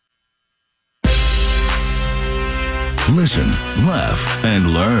listen, laugh,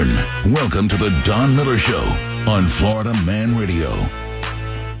 and learn. Welcome to the Don Miller Show on Florida Man Radio.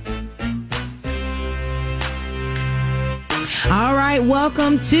 All right,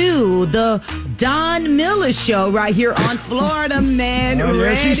 welcome to the Don Miller Show right here on Florida Man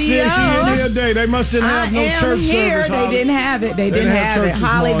Radio. She said she in here today. They must didn't have no church here. service. They didn't have it. They didn't have it.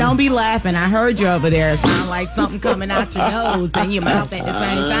 Holly, don't be laughing. I heard you over there. It sounded like something coming out your nose and your mouth at the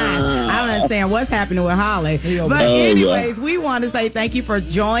same time. I don't understand what's happening with Holly. But anyways, we want to say thank you for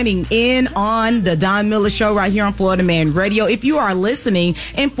joining in on the Don Miller Show right here on Florida Man Radio. If you are listening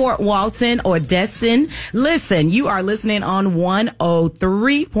in Fort Walton or Destin, listen, you are listening on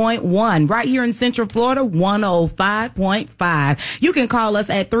 103.1 right here in Central Florida, 105.5. You can call us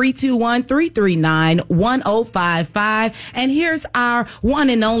at 321-339-1055. And here's our one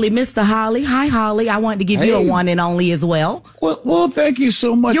and only Mr. Holly. Hi, Holly. I wanted to give you a one and only as well. Well, thank you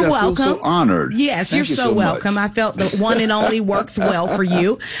so much. You're welcome. Feel so honored. Yes, you're so welcome. I felt the one and only works well for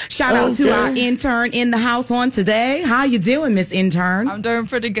you. Shout out to our intern in the house on today. How you doing, Miss Intern? I'm doing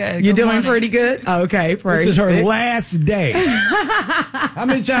pretty good. You're doing pretty good? Okay, praise. This is her last day. How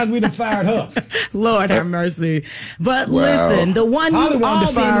many times we done fired her? Lord have mercy. But listen, the one Holly you wanted all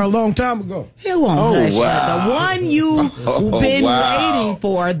to fire a long time ago. It won't hush, the one you've been waiting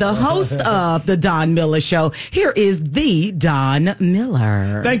for, the host of the Don Miller Show. Here is the Don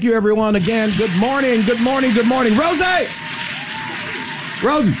Miller. Thank you, everyone. Again, good morning, good morning, good morning. Rosie,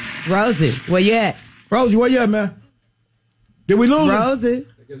 where you at? Rosie, where you at, man? Did we lose Rosie?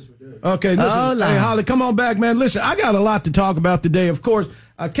 Okay, listen. Hey, Holly, come on back, man. Listen, I got a lot to talk about today. Of course,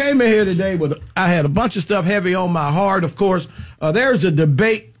 I came in here today I had a bunch of stuff heavy on my heart. Of course, there's a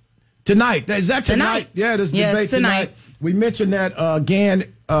debate tonight. Is that tonight? Yeah, there's a debate tonight. We mentioned that again.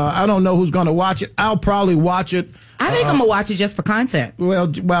 I don't know who's going to watch it. I'll probably watch it. I think I'm going to watch it just for content. Well,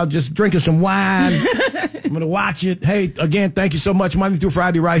 just drinking some wine. I'm going to watch it. Hey, again, thank you so much. Monday through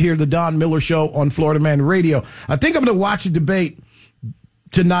Friday right here, the Don Miller Show on Florida Man Radio. I think I'm going to watch the debate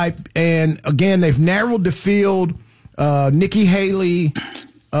tonight. And, again, they've narrowed the field. Nikki Haley,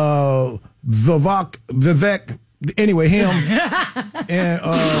 Vivek, anyway, him. And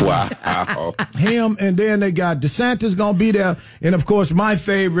him, and then they got DeSantis going to be there. And, of course, my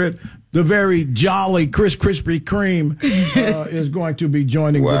favorite, the very jolly Chris Krispy Kreme is going to be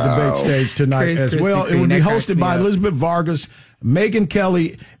joining the debate stage tonight as well. It will be hosted by Elizabeth Vargas, Megyn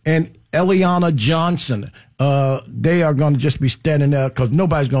Kelly, and Eliana Johnson. They are going to just be standing there because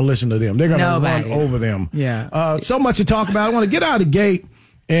nobody's going to listen to them. They're going to run over them. Yeah. So much to talk about. I want to get out of the gate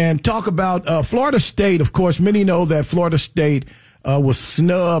and talk about Florida State. Of course, many know that Florida State was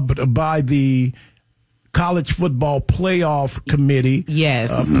snubbed by the College Football Playoff Committee.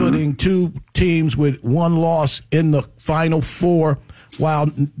 Yes. Putting two teams with one loss in the Final Four, while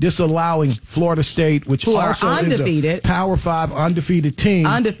disallowing Florida State, which also undefeated. is a Power 5 undefeated team.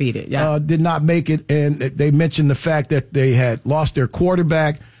 Undefeated, yeah. Did not make it, and they mentioned the fact that they had lost their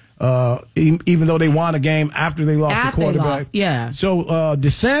quarterback, even though they won a game after they lost the quarterback. So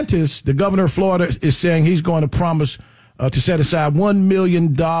DeSantis, the governor of Florida, is saying he's going to promise to set aside $1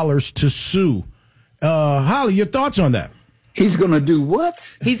 million to sue. Holly, your thoughts on that? He's going to do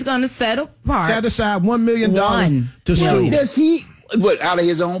what? He's going to set aside $1 million to sue. Does he? What, out of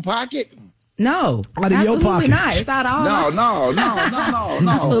his own pocket? No, out of your pocket. Not. It's not all. No.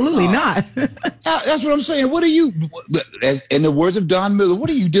 Absolutely not. That's what I'm saying. What are you? In the words of Don Miller, what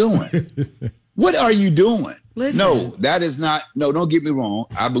are you doing? What are you doing? Listen. No, that is not. No, don't get me wrong.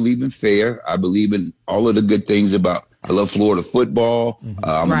 I believe in fair. I believe in all of the good things about. I love Florida football.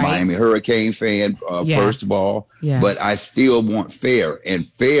 I'm a Miami Hurricane fan, first of all. Yeah. But I still want fair. And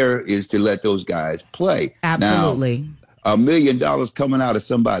fair is to let those guys play. Absolutely. Now, $1 million coming out of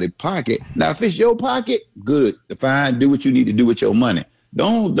somebody's pocket. Now, if it's your pocket, good. Fine. Do what you need to do with your money.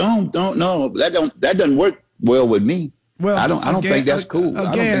 Don't. No, that doesn't work well with me. Well, I don't think that's cool. I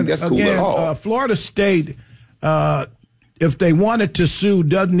don't think that's cool at all. Florida State, if they wanted to sue,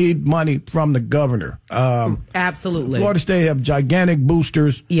 doesn't need money from the governor. Absolutely. Florida State have gigantic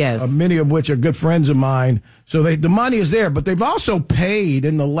boosters. Yes. Many of which are good friends of mine. So the money is there, but they've also paid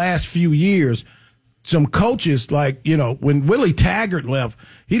in the last few years some coaches, like, when Willie Taggart left,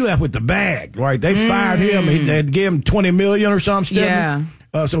 he left with the bag, right? They fired him. They gave him $20 million or something. Yeah.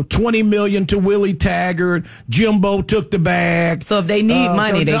 So $20 million to Willie Taggart. Jimbo took the bag. So if they need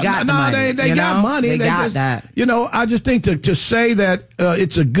money, they got the money. They got money. They got that. I just think to say that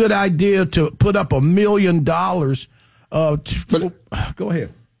it's a good idea to put up $1 million. Go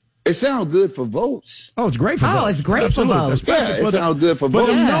ahead. It sounds good for votes. Oh, it's great for votes. Oh, it's great for votes. Yeah, it sounds good for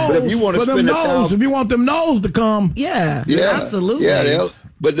votes. But if you want to spend $1,000, if you want them nose to come. Yeah, absolutely. Yeah,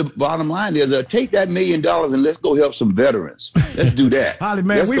 But the bottom line is, take that $1 million and let's go help some veterans. Let's do that. Holly,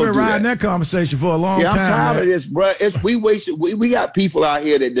 man, we've been riding that conversation for a long time. Yeah, I'm tired of this, bro. We got people out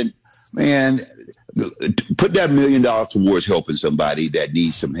here that, man, put that $1 million towards helping somebody that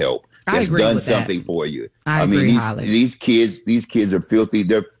needs some help. That's done something for you. I agree, Holly. These kids are filthy.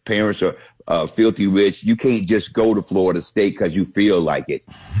 Their parents are filthy rich. You can't just go to Florida State because you feel like it.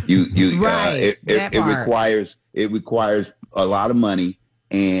 It requires a lot of money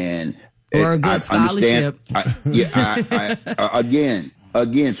and or a good scholarship.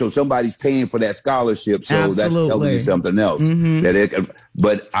 Again, so somebody's paying for that scholarship, so Absolutely. That's telling you something else. Mm-hmm.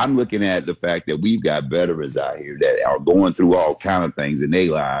 But I'm looking at the fact that we've got veterans out here that are going through all kind of things in their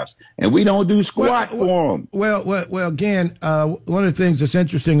lives, and we don't do squat for them. Well, again, one of the things that's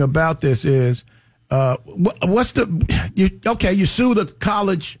interesting about this is, you sue the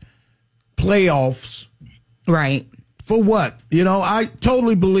college playoffs, right? For what? I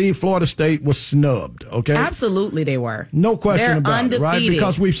totally believe Florida State was snubbed, okay? Absolutely they were. No question about it, right?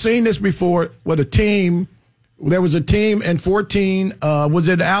 Because we've seen this before with a team. There was a team in 2014, was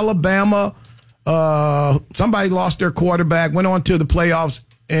it Alabama? Somebody lost their quarterback, went on to the playoffs,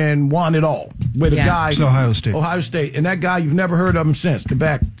 and won it all with a guy. It's Ohio State. Ohio State. And that guy, you've never heard of him since,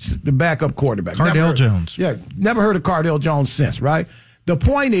 the backup quarterback. Cardale Jones. Yeah, never heard of Cardale Jones since, right? The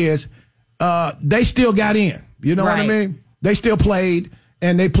point is, they still got in. You know what I mean? They still played,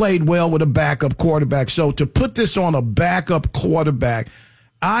 and they played well with a backup quarterback. So to put this on a backup quarterback,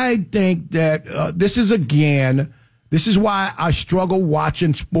 I think that this is why I struggle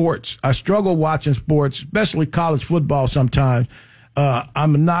watching sports. Especially college football sometimes.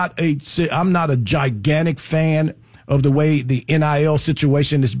 I'm not a gigantic fan of the way the NIL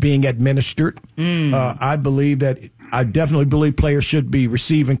situation is being administered. I definitely believe players should be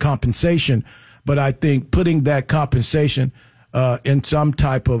receiving compensation. But I think putting that compensation in some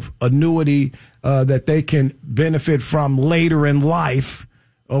type of annuity that they can benefit from later in life,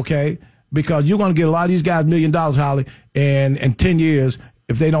 okay? Because you're going to get a lot of these guys $1 million, Holly, and in 10 years,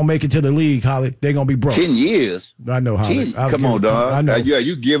 if they don't make it to the league, Holly, they're going to be broke. 10 years? I know, Holly. Come on, dog. I know. Yeah,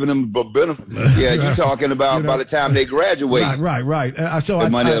 you giving them a benefit. Yeah, you're talking about by the time they graduate. Right. So the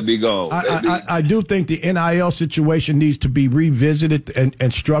money will be gone. I do think the NIL situation needs to be revisited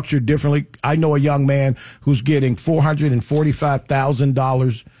and structured differently. I know a young man who's getting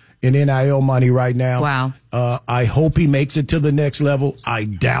 $445,000 in NIL money right now. Wow. I hope he makes it to the next level. I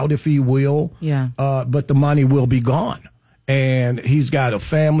doubt if he will. Yeah. But the money will be gone. And he's got a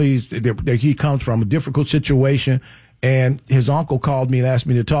family. He comes from a difficult situation. And his uncle called me and asked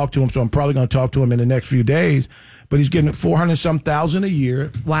me to talk to him. So I'm probably going to talk to him in the next few days. But he's getting $400,000 a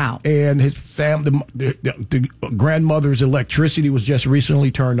year. Wow. And his family, the grandmother's electricity was just recently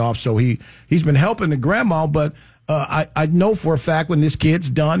turned off. So he's been helping the grandma. But I know for a fact when this kid's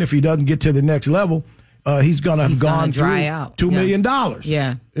done, if he doesn't get to the next level, he's going to have gone through $2 million.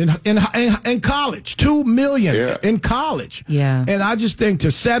 Yeah. In college, $2 million in college. Yeah. And I just think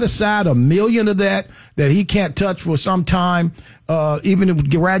to set aside $1 million of that he can't touch for some time, even to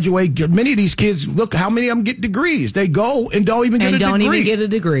graduate. Many of these kids, look how many of them get degrees. They go and don't even get a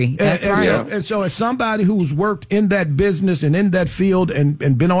degree. That's right. And so as somebody who's worked in that business and in that field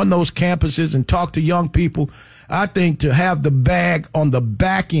and been on those campuses and talked to young people, I think to have the bag on the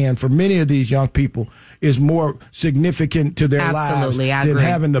back end for many of these young people is more significant to their lives than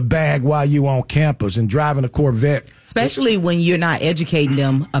having the bag while you on campus and driving a Corvette. Especially when you're not educating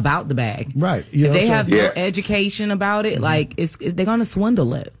them about the bag. Right. If they have no education about it, they're going to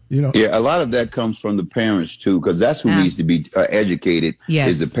swindle it. Yeah, a lot of that comes from the parents, too, because that's who needs to be educated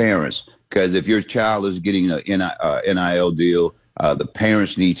is the parents. Because if your child is getting an NIL deal, the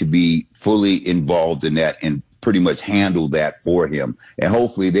parents need to be fully involved in that and pretty much handle that for him. And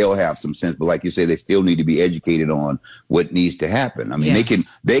hopefully they'll have some sense. But like you say, they still need to be educated on what needs to happen. I mean,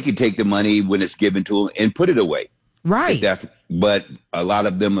 they can take the money when it's given to them and put it away. Right. But a lot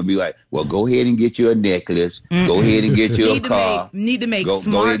of them will be like, well, go ahead and get you a necklace. Mm-mm. Go ahead and get you a car. Need to make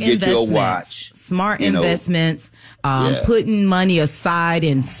smart investments. Get you a watch. Smart investments. Putting money aside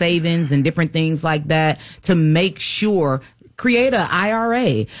in savings and different things like that to make sure. Create an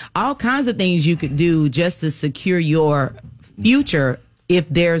IRA. All kinds of things you could do just to secure your future if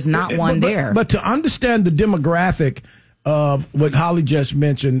there's not one there. But to understand the demographic of what Holly just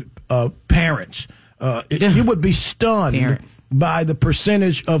mentioned, parents. You would be stunned by the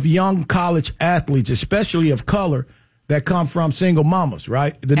percentage of young college athletes, especially of color, that come from single mamas,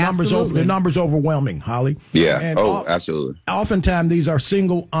 right? The numbers overwhelming, Holly. Yeah. And absolutely. Oftentimes these are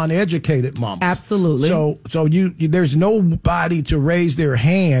single, uneducated mamas. Absolutely. So there's nobody to raise their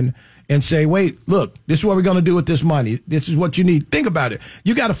hand and say, wait, look, this is what we're going to do with this money. This is what you need. Think about it.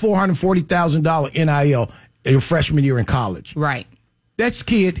 You got a $440,000 NIL your freshman year in college. Right. This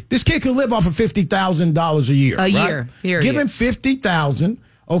kid can live off of $50,000 a year. Year. Period. Give him $50,000.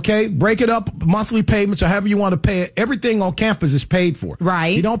 Okay, break it up, monthly payments, or however you want to pay it. Everything on campus is paid for.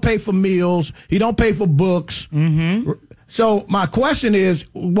 Right. He don't pay for meals. He don't pay for books. Mm-hmm. So my question is,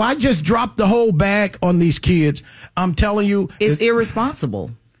 why just drop the whole bag on these kids? I'm telling you, it's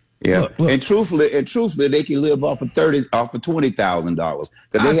irresponsible. Yeah, look. And truthfully, they can live off of $20,000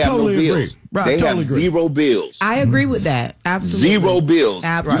 because they have totally no bills. Right, they totally have zero bills. I agree with that. Absolutely, zero bills.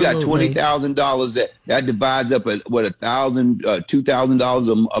 Absolutely. You got $20,000 that divides up at what $1,000,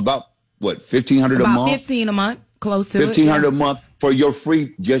 $2,000 about what $1,500 a month. $15 a month, close to $1,500 a month for your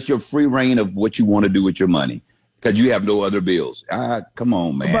free reign of what you want to do with your money. Because you have no other bills. Come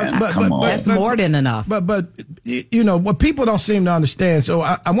on, man. Come on. That's more than enough. But you know, what people don't seem to understand, so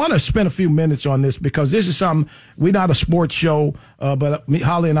I want to spend a few minutes on this because this is something, we're not a sports show, but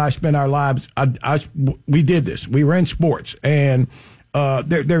Holly and I spent our lives, we did this. We were in sports. And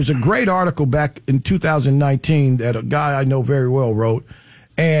there's a great article back in 2019 that a guy I know very well wrote.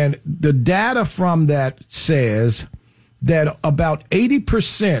 And the data from that says that about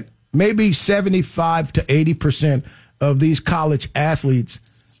 80%, maybe 75 to 80% of these college athletes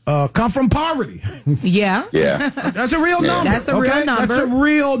come from poverty. Yeah. Yeah. That's a real number. That's a real number. That's a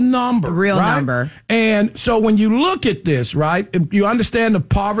real number. Real right? number. And so when you look at this, right, if you understand the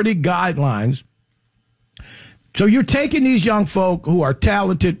poverty guidelines, so you're taking these young folk who are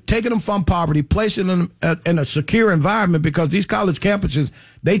talented, taking them from poverty, placing them in a secure environment because these college campuses,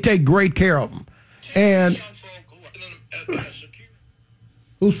 they take great care of them. And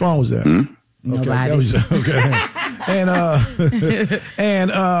whose phone was that? Nobody.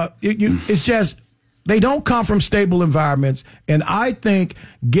 And it's just they don't come from stable environments, and I think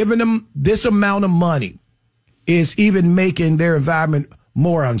giving them this amount of money is even making their environment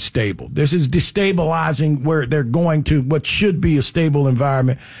more unstable. This is destabilizing where they're going to what should be a stable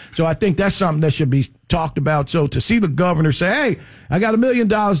environment. So I think that's something that should be talked about. So to see the governor say, hey, I got $1 million,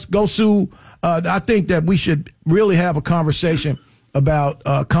 go sue, I think that we should really have a conversation about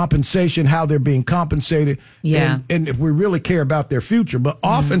compensation, how they're being compensated, and if we really care about their future. But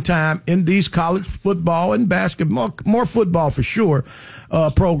oftentimes in these college football and basketball, more football for sure,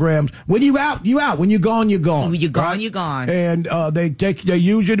 programs, when you out, you out. When you're gone, you're gone. When you're gone, right? you're gone. And they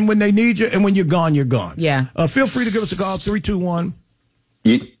use you when they need you, and when you're gone, you're gone. Yeah. Feel free to give us a call, 321.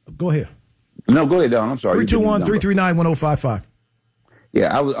 Go ahead. No, go ahead, Don. I'm sorry. 321-339-1055.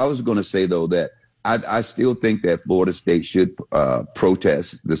 Yeah, I was going to say, though, that I still think that Florida State should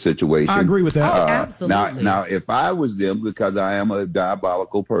protest the situation. I agree with that. Absolutely. Now, if I was them, because I am a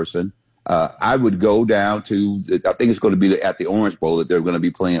diabolical person, I would go down to, I think it's going to be at the Orange Bowl that they're going to be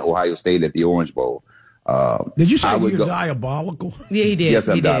playing Ohio State at the Orange Bowl. Did you say you're diabolical? Yeah, he did. Yes,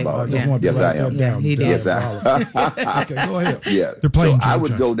 I'm diabolical. Yes, I am. Yeah, he did. Yes, I am. Okay, go ahead. Yeah. They're playing so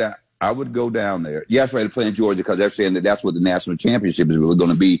I would go down there. Yes, right, playing Georgia because they're saying that that's what the national championship is really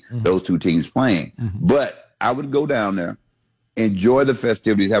going to be, those two teams playing. But I would go down there, enjoy the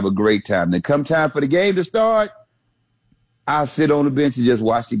festivities, have a great time. Then come time for the game to start, I'll sit on the bench and just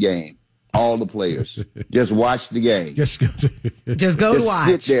watch the game. All the players. Just watch the game. Just go to watch.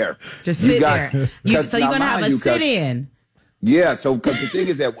 Sit there. Just sit there. So you're going to have a sit-in. Yeah, so because the thing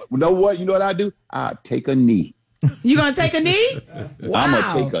is that, you know what I do? I take a knee. You gonna take a knee? Wow.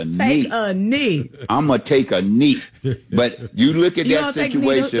 I'm gonna take a knee. I'm gonna take a knee. But you look at that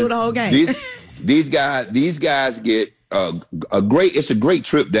situation. Through the whole game. These guys get it's a great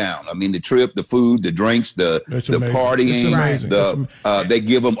trip down. I mean, the trip, the food, the drinks, the partying, they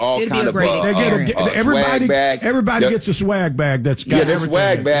give them all kind of everybody swag bags. Everybody gets a swag bag that's got their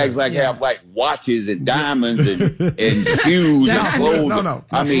swag bags have like watches and diamonds and shoes and clothes. No.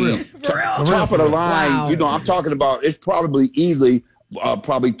 I mean, top of the line. Wow. You know, I'm talking about. It's probably easily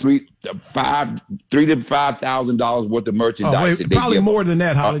probably $3,000 to $5,000 worth of merchandise. Probably more than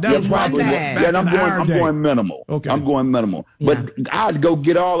that, Holly. That was probably more. Yeah, I'm going minimal. Okay, I'm going minimal. Yeah. But I'd go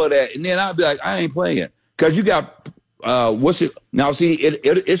get all of that, and then I'd be like, I ain't playing because you got what's it now? See,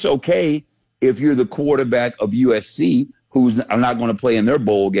 it's okay if you're the quarterback of USC, who's not going to play in their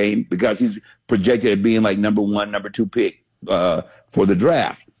bowl game because he's projected at being like number 1, number 2 pick for the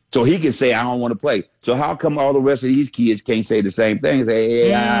draft. So he can say, I don't want to play. So how come all the rest of these kids can't say the same thing? Say,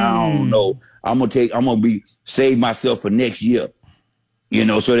 hey, I don't know. I'm going to save myself for next year, you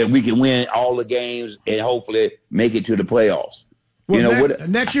know, so that we can win all the games and hopefully make it to the playoffs. Well,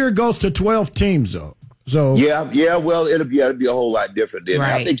 next year it goes to 12 teams, though. So well, it'll be a whole lot different then.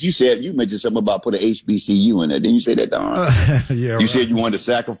 Right. I think you mentioned something about putting HBCU in there. Didn't you say that, Don? You said you wanted to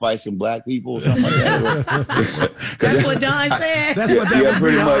sacrifice some black people or something like that. That's what Don said. That's what that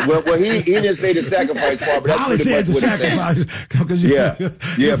pretty much. Well, he didn't say the sacrifice part, but that's Holly pretty said much the what sacrifice.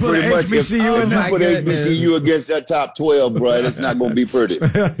 You pretty much. HBCU If you put HBCU against that top 12, bro, it's not going to be pretty.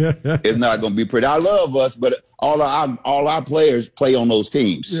 It's not going to be pretty. I love us, but all our players play on those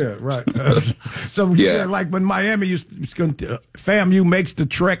teams. Yeah, right. Like when Miami FAMU makes the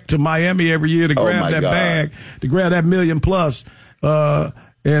trek to Miami every year to grab that bag, to grab that $1 million plus,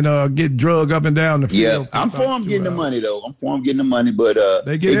 and get drug up and down the field. Yeah, I'm for them getting the money though. But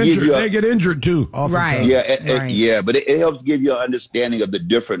they get injured. They get injured too. Right. Yeah, but it helps give you an understanding of the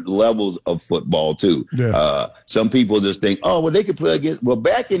different levels of football too. Yeah. Some people just think, oh, well, they could play against. Well,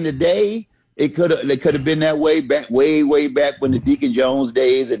 back in the day, they could have been that way back way back when the Deacon Jones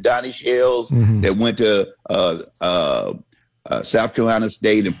days and Donnie Shells that went to South Carolina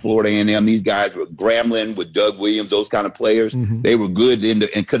State and Florida A&M. These guys were Grambling with Doug Williams, those kind of players. They were good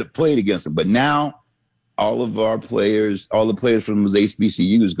and could have played against them. But now all the players from those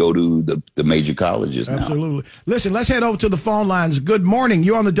HBCUs go to the major colleges now. Absolutely. Listen, let's head over to the phone lines. Good morning.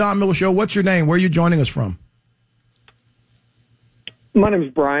 You're on the Don Miller Show. What's your name? Where are you joining us from? My name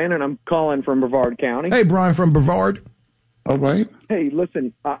is Brian, and I'm calling from Brevard County. Hey, Brian from Brevard. All right. Hey,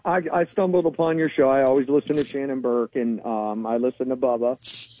 listen, I stumbled upon your show. I always listen to Shannon Burke, and I listen to Bubba,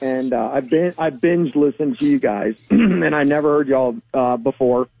 and I binge listened to you guys, and I never heard y'all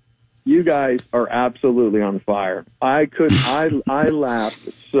before. You guys are absolutely on fire. I laughed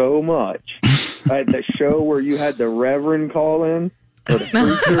so much at the show where you had the Reverend call in. Or the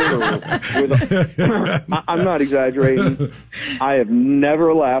preacher, I'm not exaggerating. I have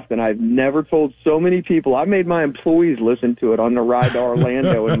never laughed, and I've never told so many people. I made my employees listen to it on the ride to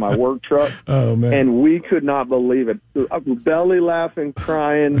Orlando in my work truck, and we could not believe it. Belly laughing,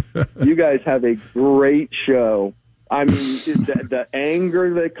 crying. You guys have a great show. I mean, the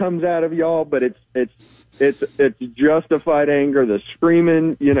anger that comes out of y'all, but it's justified anger. The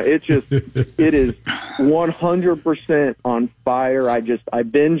screaming, it is 100% on fire. I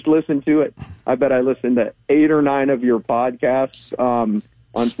binge listened to it. I bet I listened to 8 or 9 of your podcasts on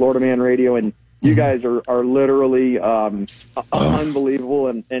Florida Man Radio, and you guys are literally unbelievable.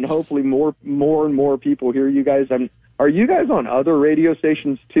 And hopefully more and more people hear you guys. Are you guys on other radio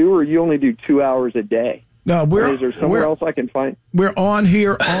stations too, or you only do 2 hours a day? No, is there somewhere else I can find? We're on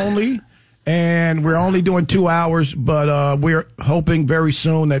here only. And we're only doing 2 hours, but we're hoping very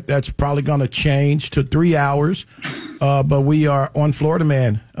soon that's probably going to change to 3 hours. But we are on Florida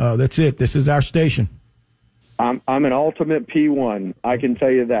Man. That's it. This is our station. I'm an ultimate P1. I can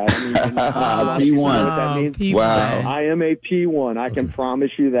tell you that. I mean, P1. You know what that means? P1. Wow. I am a P1. I can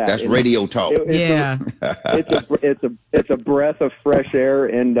promise you that. That's radio talk. It's a breath of fresh air,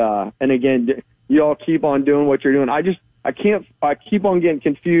 and again, y'all keep on doing what you're doing. I keep on getting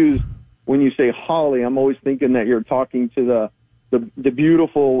confused. When you say Holly, I'm always thinking that you're talking to the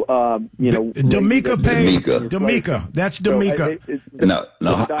beautiful, Demica Paige. Demica. That's Demica.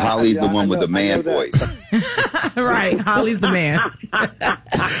 No, Holly's the one with the man voice. Right, Holly's the man.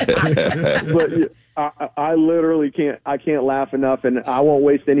 But I literally can't laugh enough, and I won't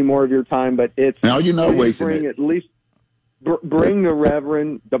waste any more of your time. But no, you're not wasting it. At least bring the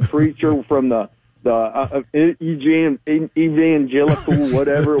Reverend, the preacher from the evangelical,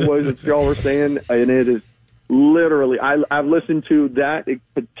 whatever it was that y'all were saying, and it is literally, I've listened to that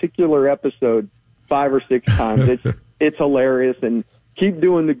particular episode 5 or 6 times. It's hilarious, and keep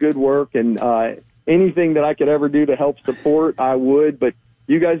doing the good work, and anything that I could ever do to help support, I would, but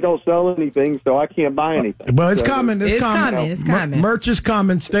you guys don't sell anything, so I can't buy anything. Well, it's coming. It's coming. Merch is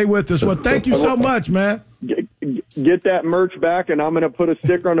coming. Stay with us. Well, thank you so much, man. Get that merch back, and I'm going to put a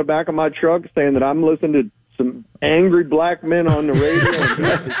sticker on the back of my truck saying that I'm listening to some angry black men on the radio.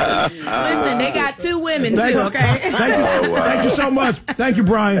 Listen, they got 2 women too, okay? Thank you so much. Thank you,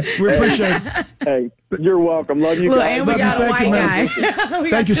 Brian. We appreciate it. Hey, you're welcome. Love you guys. And we got a white guy. We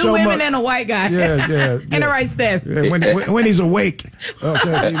got 2 women and a white guy. Yeah. And the right step. Yeah, when he's awake.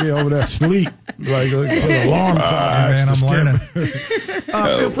 Okay, he be over there asleep. Like an alarm clock. Man, I'm learning.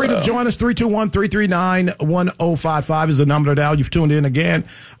 Feel free to join us. 321-339-1055 is the number to dial. You've tuned in again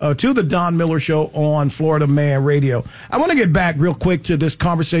to the Don Miller Show on Florida Man Radio. I want to get back real quick to this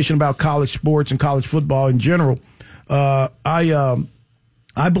conversation about college sports and college football in general. I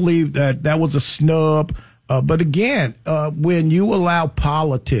believe that was a snub But again, when you allow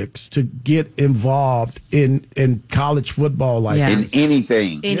politics to get involved in college football, in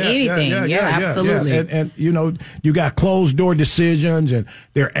anything, absolutely, and you got closed door decisions, and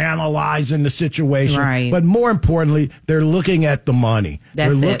they're analyzing the situation. Right. But more importantly, they're looking at the money.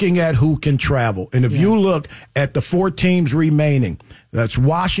 They're looking at who can travel. And if you look at the 4 teams remaining, that's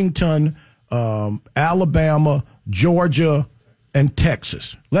Washington, Alabama, Georgia, and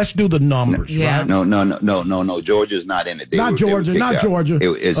Texas. Let's do the numbers, right? No. Georgia's not in it. Georgia.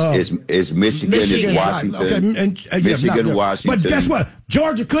 It's Michigan, it's Washington. Right. Okay. Michigan, Washington. But guess what?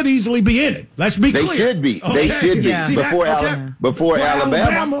 Georgia could easily be in it. Let's be clear. They should be. Okay. They should be. Yeah. Before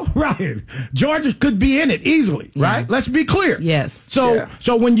Alabama. Right. Georgia could be in it easily, right? Let's be clear. Yes. So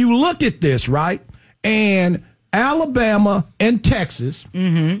when you look at this, right, and Alabama and Texas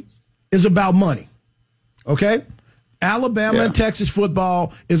is about money, okay? Alabama and Texas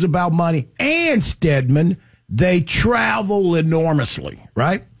football is about money. And Stedman, they travel enormously,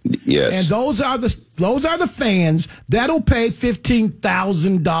 right? Yes. And those are the fans that'll pay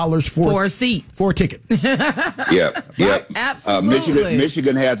 $15,000 for a seat, for a ticket. Yeah. Absolutely.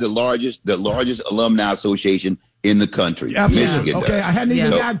 Michigan has the largest alumni association in the country. Absolutely. Michigan. Okay, I hadn't even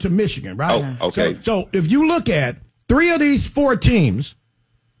gotten to Michigan, right? Oh, okay. So if you look at 3 of these 4 teams,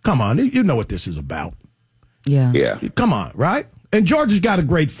 come on, you know what this is about. Yeah. Come on, right? And Georgia's got a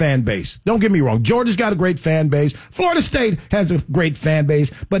great fan base. Don't get me wrong. Georgia's got a great fan base. Florida State has a great fan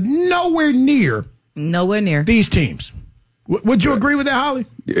base, but nowhere near these teams. Would you agree with that, Holly?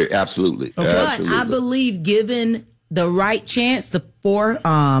 Yeah, absolutely. Okay. But I believe given the right chance for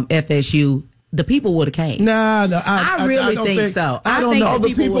FSU, the people would have came. No, I really think so. I don't know.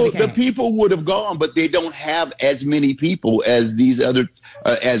 The people would have gone, but they don't have as many people as these other,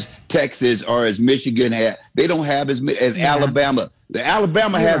 as Texas or as Michigan had. They don't have as Alabama.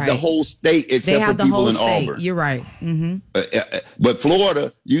 Alabama has the whole state except for people in Auburn. You're right. Mm-hmm. But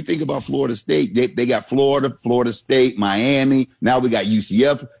Florida, you think about Florida State. They got Florida State, Miami. Now we got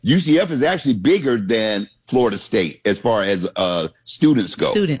UCF. UCF is actually bigger than Florida State as far as students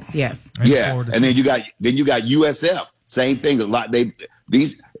go. Students, yes. And then you got USF. Same thing.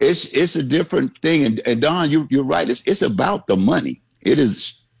 It's a different thing. And Don, you're right. It's about the money. It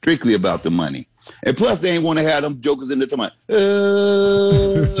is strictly about the money. And plus, they ain't want to have them jokers in the time.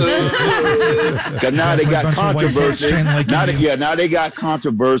 Because now they got controversy. Now they got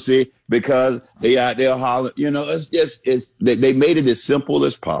controversy because they out there hollering. They made it as simple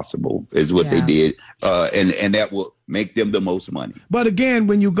as possible is what they did, and that will make them the most money. But again,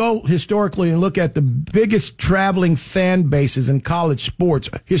 when you go historically and look at the biggest traveling fan bases in college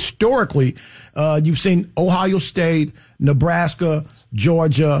sports, historically, you've seen Ohio State, Nebraska,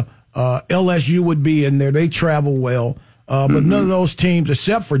 Georgia. LSU would be in there. They travel well. But none of those teams,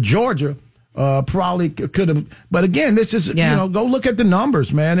 except for Georgia, probably could have. But again, this is, go look at the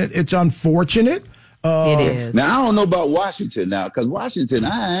numbers, man. It's unfortunate. It is. Now, I don't know about Washington now, because Washington,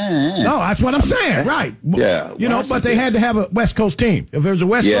 no, that's what I'm saying, right. Yeah. But they had to have a West Coast team. If there's a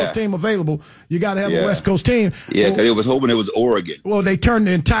West Coast team available, you got to have a West Coast team. Yeah, because it was hoping it was Oregon. Well, they turned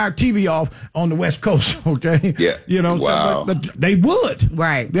the entire TV off on the West Coast, okay? Yeah. Wow. But they would.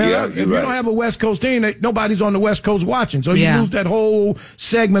 Right. If you don't have a West Coast team, nobody's on the West Coast watching. So you lose that whole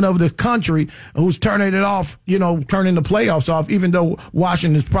segment of the country who's turning it off, turning the playoffs off, even though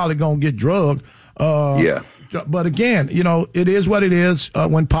Washington's probably going to get drugged. But again, it is what it is.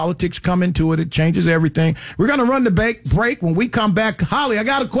 When politics come into it, it changes everything. We're going to run the break. When we come back, Holly, I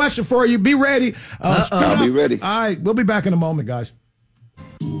got a question for you. Be ready. I'll be ready. All right. We'll be back in a moment, guys.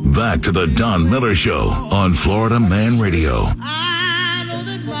 Back to the Don Miller Show on Florida Man Radio.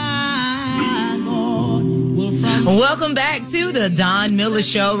 Welcome back to the Don Miller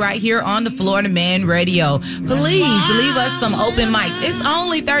Show right here on the Florida Man Radio. Please leave us some open mics. It's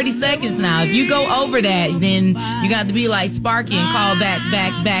only 30 seconds now. If you go over that, then you got to be like Sparky and call back. But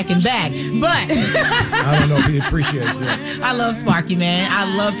I don't know if he appreciates that. I love Sparky, man.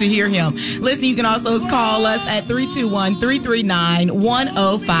 I love to hear him. Listen, you can also call us at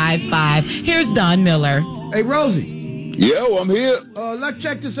 321-339-1055. Here's Don Miller. Hey, Rosie. Yo, I'm here. Let's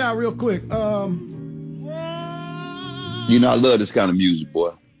check this out real quick. I love this kind of music,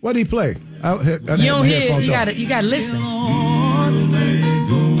 boy. What do he play? You don't hear it. You gotta listen.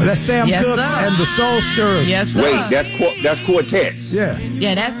 That's Sam Cooke and the Soul Stirrers. Yes, sir. Wait, that's quartets. Yeah,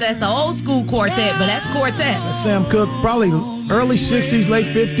 that's an old school quartet, but that's quartet. That's Sam Cooke, probably early 60s, late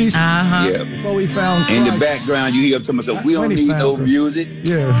 50s. Yeah. Before we found Christ. In the background, you hear someone say, "We don't need no music."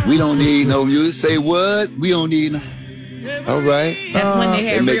 Yeah. We don't need no music. Say what? We don't need no. All right. That's when they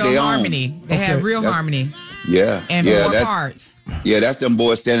had real harmony. They had real harmony. Yeah. And more parts. Yeah, that's them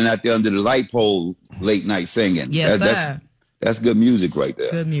boys standing out there under the light pole late night singing. Yes, sir. That's good music right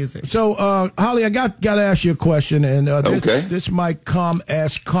there. Good music. So, Holly, I got to ask you a question, and this might come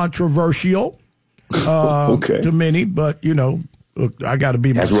as controversial to many, but look, I got to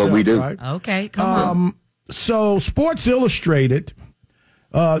be myself. That's what we do. Right? Okay, come on. So, Sports Illustrated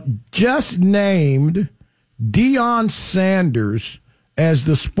just named Deion Sanders as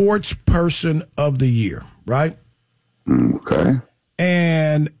the sports person of the year, right? Okay.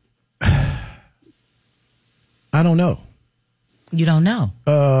 And I don't know. You don't know?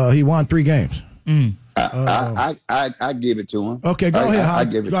 He won 3 games. I give it to him. Okay, go ahead. I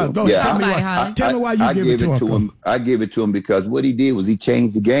give it to him. Go ahead. Tell me why you give it to him. I give it to him because what he did was he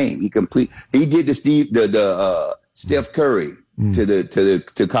changed the game. He did the Steph Curry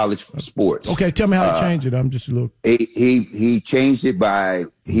to college sports. Okay, tell me how to change it. I'm just a little. He changed it by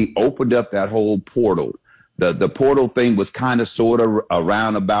he opened up that whole portal. The portal thing was kind of sort of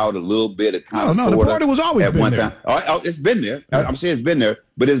around about a little bit. It kind of the portal was always at been one there. time. Oh, it's been there. Yeah. I'm saying it's been there,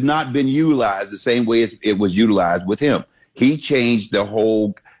 but it's not been utilized the same way it was utilized with him. He changed the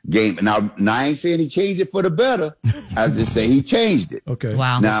whole game. Now I ain't saying he changed it for the better. I just say he changed it. Okay.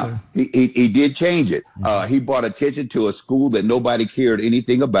 Wow. Now he did change it. He brought attention to a school that nobody cared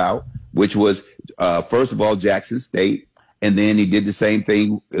anything about, which was first of all Jackson State. And then he did the same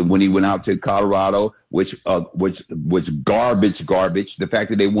thing when he went out to Colorado, which garbage. The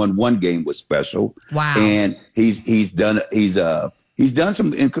fact that they won 1 game was special. Wow. And he's done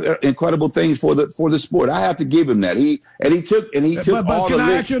some incredible things for the sport. I have to give him that. He took But all can the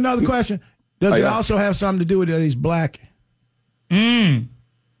I ask you another question? Does it yeah. also have something to do with that he's black? I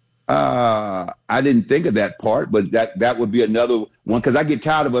didn't think of that part, but that would be another one because I get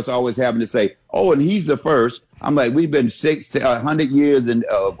tired of us always having to say, "Oh, and he's the first." I'm like, we've been 100 years and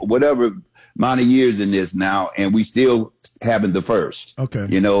whatever amount of years in this now, and we still haven't the first. Okay,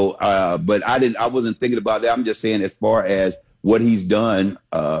 but I wasn't thinking about that. I'm just saying as far as what he's done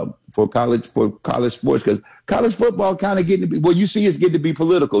for college sports, because college football kind of getting to be. Well, you see, it's getting to be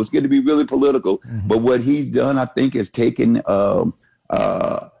political. It's getting to be really political. Mm-hmm. But what he's done, I think, is taken.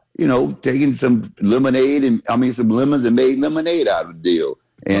 Taking some some lemons and made lemonade out of the deal.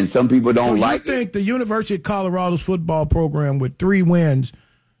 And some people don't like it. You think the University of Colorado's football program with 3 wins,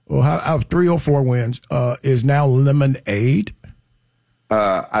 or 3 or 4 wins, is now lemonade?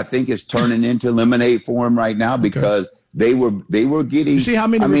 I think it's turning into lemonade for him right now because they were getting. You see how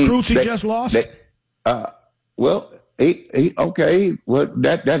many recruits he just lost? Okay. Well,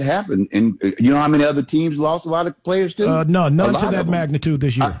 that happened, and you know how many other teams lost a lot of players too? None to that magnitude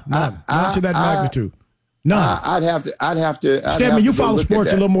this year. None to that magnitude. None. I'd have to. Stanley, you follow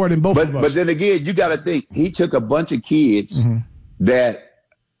sports a little more than both of us. But then again, you got to think he took a bunch of kids that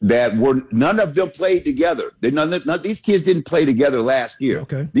were none of them played together. None of these kids didn't play together last year.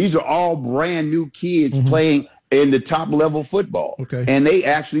 Okay. These are all brand new kids playing in the top level football. Okay. And they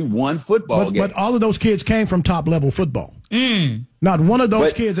actually won football games. But all of those kids came from top level football. Not one of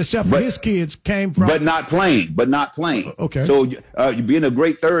those kids, except for his kids, came from. But not playing. Okay. So being a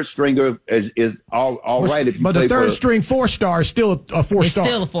great third stringer is all right. If you but play the third string 4-star is still a 4-star. It's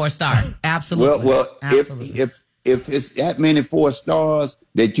still a 4-star. Absolutely. Well, absolutely. If it's that many 4 stars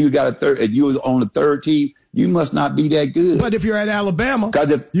that you got a third, and you on the third team, you must not be that good. But if you're at Alabama,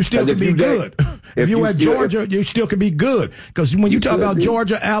 you still can be good. If you're at Georgia, you still can be good. Because when you talk about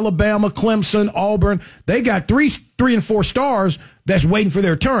Georgia, Alabama, Clemson, Auburn, they got 3 and 4 stars that's waiting for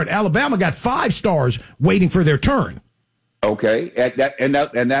their turn. Alabama got 5 stars waiting for their turn. Okay,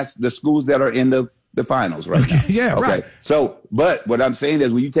 and that's the schools that are in the finals right now. Yeah, okay. Right. So, but what I'm saying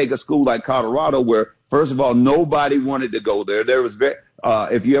is when you take a school like Colorado, where first of all nobody wanted to go there, there was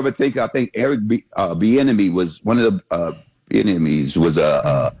if you ever think, I think Eric Bieniemy was one of the Bieniemys was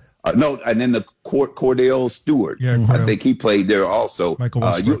no, and then the Cordell Stewart. Yeah, I think he played there also.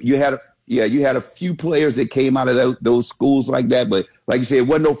 You had a few players that came out of those schools like that, but like you said, it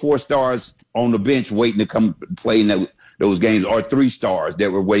wasn't no 4 stars on the bench waiting to come play in those games, or 3 stars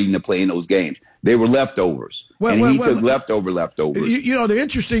that were waiting to play in those games. They were leftovers, he took leftovers. The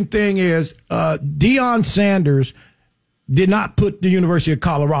interesting thing is Deion Sanders did not put the University of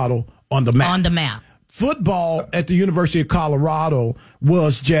Colorado on the map. Football at the University of Colorado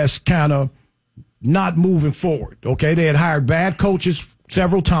was just kind of not moving forward. Okay, they had hired bad coaches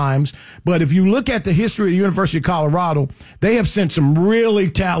several times. But if you look at the history of the University of Colorado, they have sent some really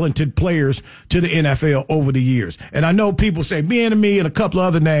talented players to the NFL over the years. And I know people say Bieniemy and a couple of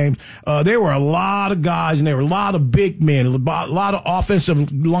other names. There were a lot of guys, and there were a lot of big men, a lot of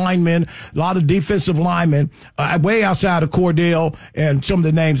offensive linemen, a lot of defensive linemen, way outside of Cordell and some of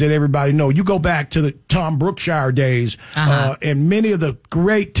the names that everybody know. You go back to the Tom Brookshire days, and many of the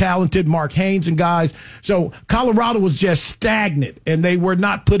great, talented Mark Haynes and guys. So Colorado was just stagnant, and they were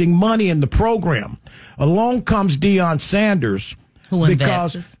not putting money in the program. Along comes Deion Sanders.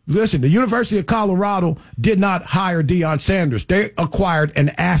 Because, listen, the University of Colorado did not hire Deion Sanders. They acquired an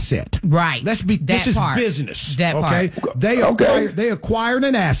asset. Right. This is business. That okay? part. They acquired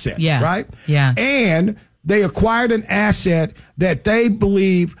an asset. Yeah. Right? Yeah. And they acquired an asset that they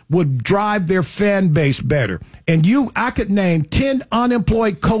believe would drive their fan base better. And I could name 10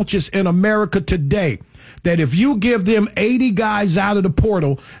 unemployed coaches in America today that if you give them 80 guys out of the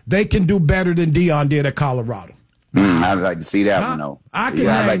portal, they can do better than Deion did at Colorado. I'd like to see that one, though. I can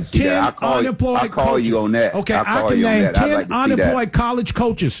name 10 unemployed coaches. I'll call you on that. Okay, I can name 10 unemployed college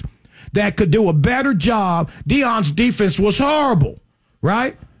coaches that could do a better job. Deion's defense was horrible,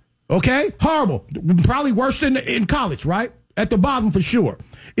 right? Okay, horrible. Probably worse than in college, right? At the bottom for sure.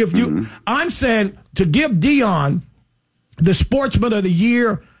 I'm saying to give Deion the Sportsman of the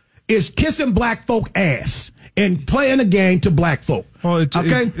Year is kissing black folk ass and playing a game to black folk. Well,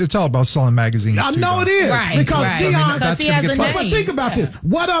 it's all about selling magazines. I know it is. Right, because Deion, because he has a name. But think about this.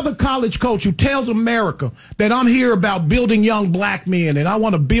 What other college coach who tells America that I'm here about building young black men and I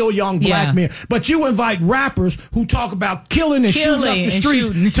want to build young black men, but you invite rappers who talk about killing and shooting up the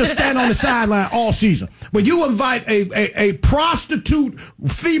streets to stand on the sideline all season? When you invite a prostitute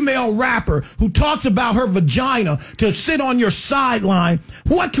female rapper who talks about her vagina to sit on your sideline,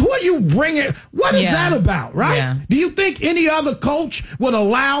 who are you bringing? What is that about, right? Yeah. Do you think any other coach would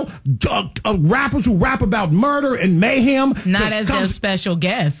allow rappers who rap about murder and mayhem not as their special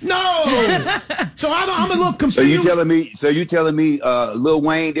guest? No. So I'm a little confused. So you telling me Lil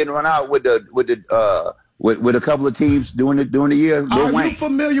Wayne didn't run out with a couple of teams during the year? Are you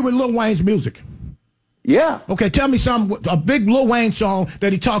familiar with Lil Wayne's music? Yeah. Okay, tell me a big Lil Wayne song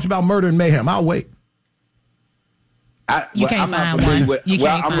that he talks about murder and mayhem. I'll wait. You can't find one. I'm going to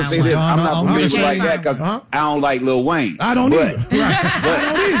say this. I'm not familiar with like that because I don't like Lil Wayne. I don't either. Right. I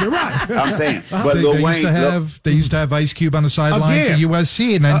don't either. Right. I'm saying. But Lil Wayne. They used to have Ice Cube on the sidelines of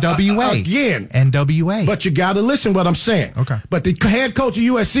USC and NWA. NWA. But you got to listen to what I'm saying. Okay. But the head coach of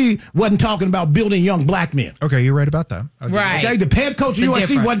USC wasn't talking about building young black men. Okay, you're right about that. Okay. Right. Okay, the head coach of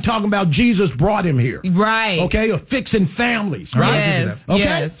USC wasn't talking about Jesus brought him here. Right. Okay, or fixing families. Right. Yes. Okay.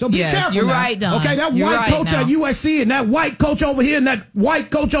 Yes. So be careful. You're now. right, Don. Okay, that white coach at USC and that white coach over here and that white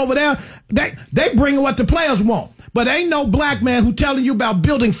coach over there, they bring what the players want. But ain't no black man who telling you about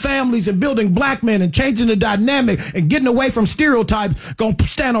building families and building black men and changing the dynamic and getting away from stereotypes gonna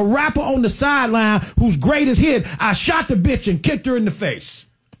stand a rapper on the sideline whose greatest hit, I shot the bitch and kicked her in the face.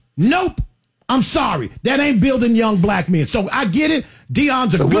 Nope. I'm sorry. That ain't building young black men. So I get it.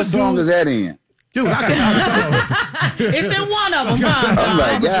 Deion's a good dude. What song is that in? Dude, it's in one of them, huh? Oh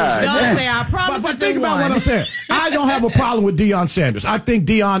my God! Don't say I promise. But think about what I'm saying. I don't have a problem with Deion Sanders. I think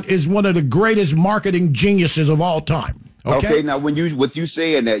Deion is one of the greatest marketing geniuses of all time. Okay, now with you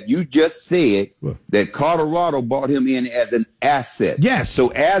saying that, you just said that Colorado brought him in as an asset. Yes. So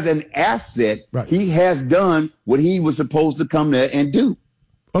as an asset, he has done what he was supposed to come there and do.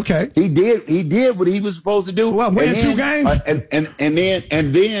 Okay. He did what he was supposed to do. Well, win 2 games.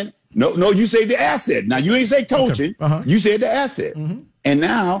 And then. No, you say the asset. Now, you ain't say coaching. Okay. You said the asset. Mm-hmm. And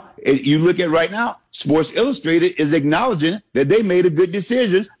now, you look at right now, Sports Illustrated is acknowledging that they made a good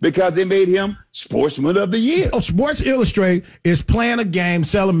decision because they made him Sportsman of the Year. Oh, Sports Illustrated is playing a game,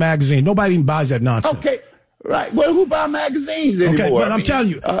 selling magazine. Nobody even buys that nonsense. Okay. Right. Well, who buy magazines anymore? Okay, but I'm telling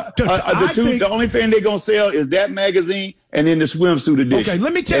you. The only thing they're going to sell is that magazine and then the swimsuit edition. Okay,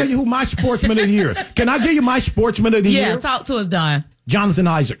 let me tell you who my Sportsman of the Year is. Can I give you my Sportsman of the Year? Yeah, talk to us, Don. Jonathan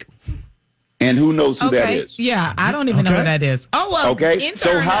Isaac. And who knows who that is? Yeah, I don't even know who that is. Oh, well, okay.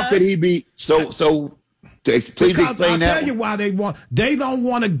 So how could he be please explain that. I'll tell you why they don't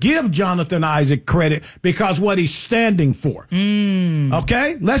want to give Jonathan Isaac credit because what he's standing for.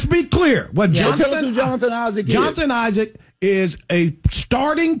 Okay? Let's be clear. Jonathan Isaac is a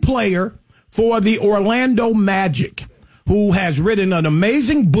starting player for the Orlando Magic who has written an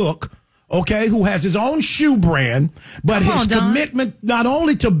amazing book. Okay, who has his own shoe brand, but his commitment not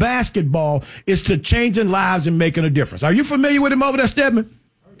only to basketball is to changing lives and making a difference. Are you familiar with him over there, Stedman?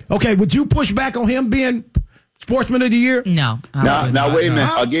 Okay, would you push back on him being Sportsman of the Year? No. Now wait a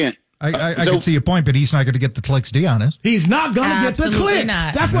minute. I can see your point, but he's not going to get the clicks Deion is. He's not going to get the clicks.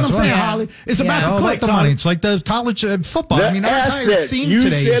 That's what I'm saying, Holly. It's about the clicks, the money. It's like the college football. The our entire theme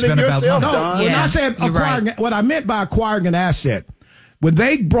today has been about money. No, when I said acquiring, what I meant by acquiring an asset, when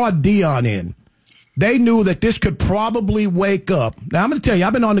they brought Deion in, they knew that this could probably wake up. Now, I'm going to tell you,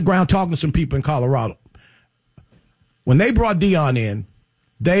 I've been on the ground talking to some people in Colorado. When they brought Deion in,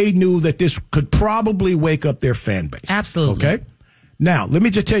 they knew that this could probably wake up their fan base. Absolutely. Okay? Now, let me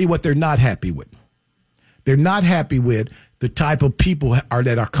just tell you what they're not happy with. They're not happy with the type of people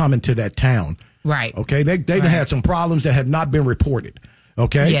that are coming to that town. Right. Okay? They've had some problems that have not been reported.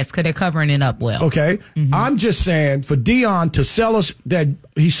 Okay? Yes, because they're covering it up well. Okay? Mm-hmm. I'm just saying, for Deion to sell us that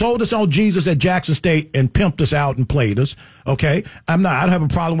he sold us on Jesus at Jackson State and pimped us out and played us. Okay? I don't have a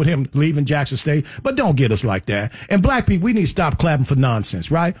problem with him leaving Jackson State, but don't get us like that. And black people, we need to stop clapping for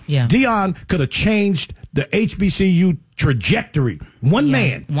nonsense, right? Yeah. Deion could have changed the HBCU trajectory. One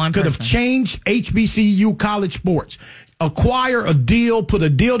man could have changed HBCU college sports. Acquire a deal, put a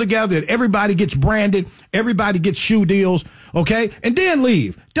deal together that everybody gets branded, everybody gets shoe deals, okay? And then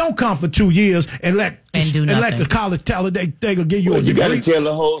leave. Don't come for 2 years and let the college tell it they gonna give you a degree. You got to tell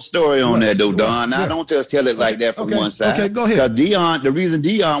the whole story on that, though, Don. Now, don't just tell it like that from one side. Okay, go ahead. Because the reason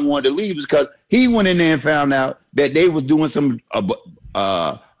Deion wanted to leave is because he went in there and found out that they was doing some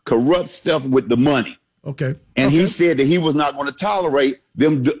corrupt stuff with the money. Okay. And he said that he was not going to tolerate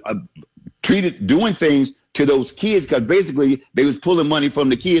them doing things to those kids, because basically they was pulling money from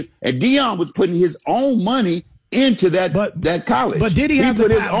the kids, and Deion was putting his own money into that college. But did he have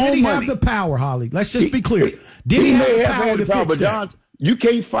the power, Holly? Let's just be clear. Did he have the power to fix that? You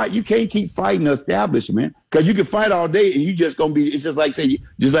can't fight. You can't keep fighting the establishment, because you can fight all day and you just gonna be. It's just like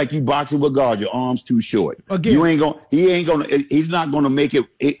you boxing with guard. Your arms too short. Again, he's not gonna make it.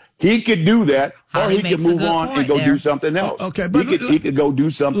 He could do that, or he could move on and go do something else. Okay, but he could go do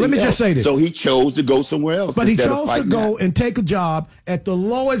something. Let me just say this. So he chose to go somewhere else. But he chose to go and take a job at the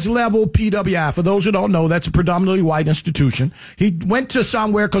lowest level PWI. For those who don't know, that's a predominantly white institution. He went to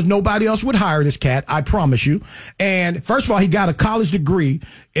somewhere because nobody else would hire this cat. I promise you. And first of all, he got a college degree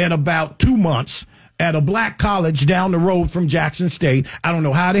in about 2 months at a black college down the road from Jackson State. I don't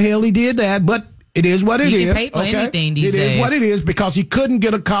know how the hell he did that, but it is what it is. You can pay for anything these days. It is what it is, because he couldn't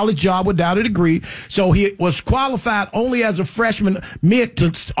get a college job without a degree. So he was qualified only as a freshman, mid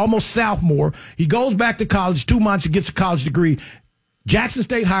to almost sophomore. He goes back to college 2 months and gets a college degree. Jackson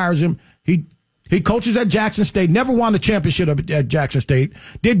State hires him. He coaches at Jackson State, never won the championship at Jackson State.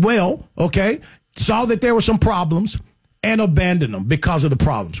 Did well, okay? Saw that there were some problems and abandoned them because of the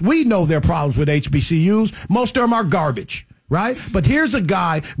problems. We know there are problems with HBCUs. Most of them are garbage. Right? But here's a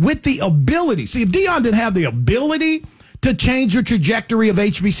guy with the ability. See, if Deion didn't have the ability to change the trajectory of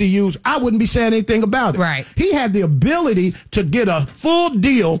HBCUs, I wouldn't be saying anything about it. Right. He had the ability to get a full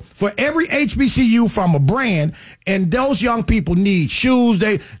deal for every HBCU from a brand, and those young people need shoes.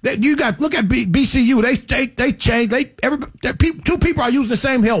 Look at BCU. They changed. Two people are using the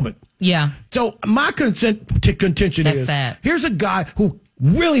same helmet. Yeah. So my contention is, sad. Here's a guy who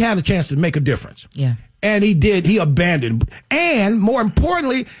really had a chance to make a difference. Yeah. And he did. He abandoned. And more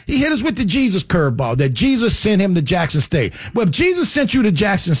importantly, he hit us with the Jesus curveball that Jesus sent him to Jackson State. Well, if Jesus sent you to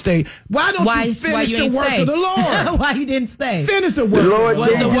Jackson State, why don't you finish the work of the Lord? Why you didn't stay? Finish the work. The Lord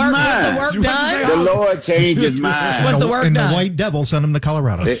changed his mind. Was the work done? The Lord changed his mind. Was the work done? And the white devil sent him to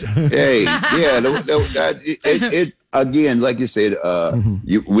Colorado. Again, like you said,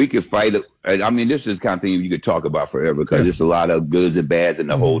 we could fight. I mean, this is the kind of thing you could talk about forever, because there's a lot of goods and bads in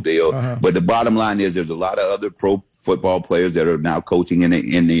the whole deal. But the bottom line is, there's a lot of other pro football players that are now coaching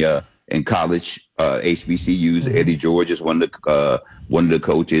in college HBCUs. Eddie George is one of the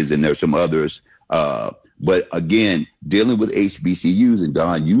coaches, and there's some others. But again, dealing with HBCUs, and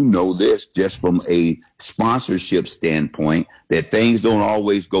Don, you know this just from a sponsorship standpoint, that things don't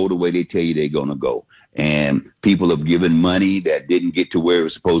always go the way they tell you they're going to go. And people have given money that didn't get to where it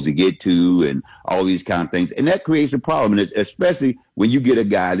was supposed to get to, and all these kind of things. And that creates a problem, and especially when you get a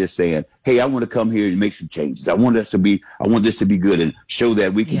guy that's saying, hey, I want to come here and make some changes. I want this to be good and show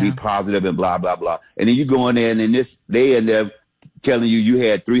that we can be positive and blah, blah, blah. And then you go in there, and they end up telling you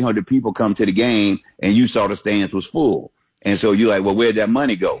had 300 people come to the game and you saw the stands was full. And so you're like, well, where'd that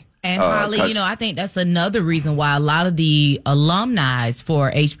money go? And Holly, I think that's another reason why a lot of the alumni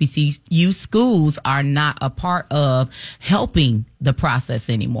for HBCU schools are not a part of helping the process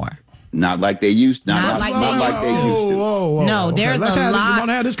anymore. Not like they used. Not like they used to. No, there's a lot. Want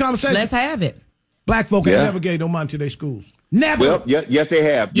to have this conversation? Let's have it. Black folk ain't never gave no money to their schools. Never. Well, yes, they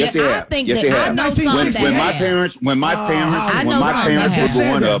have. Yes, they have. I think yes, that they I have. know some When my parents were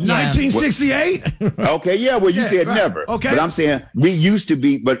going up, 1968. Okay, yeah. Well, you said never. Okay, but I'm saying we used to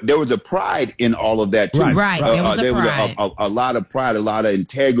be, but there was a pride in all of that too. Right. There was a lot of pride, a lot of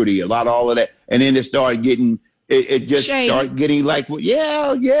integrity, a lot of all of that, and then it started getting. It just started getting like, well,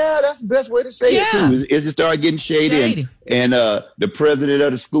 that's the best way to say it too. It just started getting shady. And the president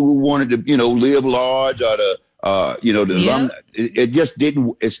of the school wanted to, live large, or it just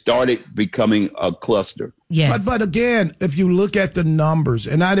didn't. It started becoming a cluster. Yes. But again, if you look at the numbers,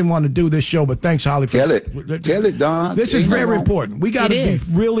 and I didn't want to do this show, but thanks, Holly. Tell it, Don. This is very important. We got to be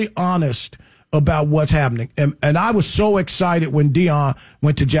really honest about what's happening. And I was so excited when Deion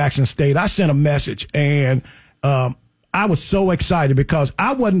went to Jackson State. I sent a message, and I was so excited because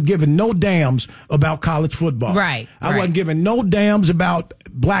I wasn't giving no damns about college football. Right. I wasn't giving no damns about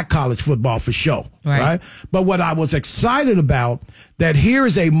black college football for sure. Right. But what I was excited about, that here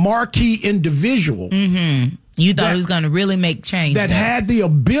is a marquee individual. Mm-hmm. You thought he was going to really make change. That had the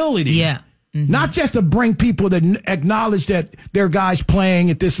ability. Yeah. Mm-hmm. Not just to bring people that acknowledge that there are guys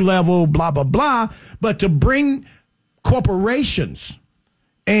playing at this level, blah, blah, blah, but to bring corporations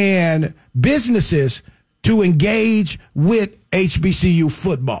and businesses to engage with HBCU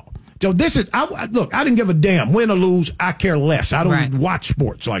football. So this is, look, I didn't give a damn, win or lose, I care less. I don't watch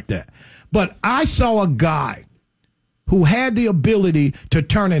sports like that. But I saw a guy who had the ability to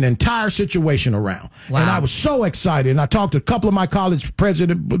turn an entire situation around. Wow. And I was so excited. And I talked to a couple of my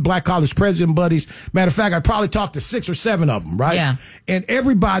black college president buddies. Matter of fact, I probably talked to 6 or 7 of them, right? Yeah. And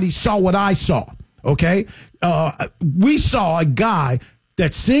everybody saw what I saw, okay? We saw a guy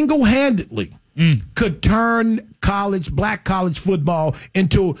that single-handedly could turn black college football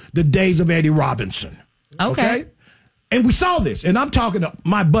into the days of Eddie Robinson. Okay? And we saw this. And I'm talking to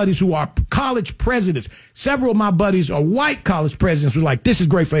my buddies who are college presidents. Several of my buddies are white college presidents who are like, this is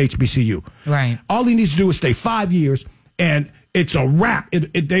great for HBCU. Right. All he needs to do is stay 5 years, and it's a wrap.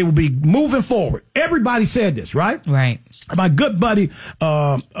 They will be moving forward. Everybody said this, right? Right. My good buddy,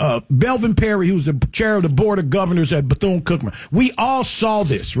 Belvin Perry, who's the chair of the board of governors at Bethune-Cookman. We all saw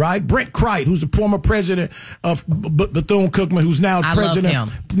this, right? Brent Crite, who's the former president of Bethune-Cookman, who's now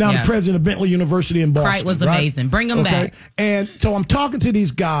the president of Bentley University in Boston. Crite was amazing. Bring him back. And so I'm talking to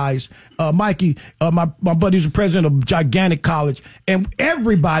these guys, Mikey, my buddy who's the president of Gigantic College, and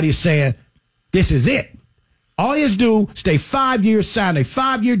everybody is saying, this is it. All he has to do, stay 5 years, sign a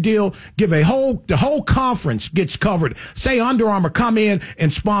 5-year deal, the whole conference gets covered. Say Under Armour come in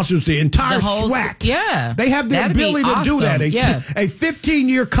and sponsors the entire SWAC. Yeah. They have the ability to do that. A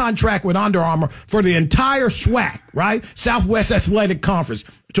 15-year contract with Under Armour for the entire SWAC, right? Southwest Athletic Conference,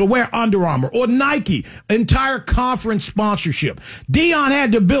 to wear Under Armour, or Nike, entire conference sponsorship. Deion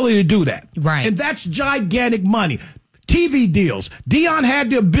had the ability to do that. Right. And that's gigantic money. TV deals. Deion had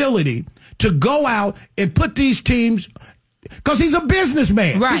the ability to go out and put these teams, because he's a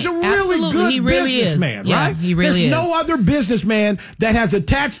businessman. Right. He's a really good businessman, right? He really There's no other businessman that has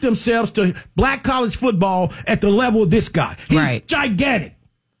attached themselves to black college football at the level of this guy. He's gigantic.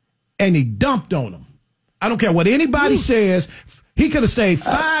 And he dumped on him. I don't care what anybody says. He could have stayed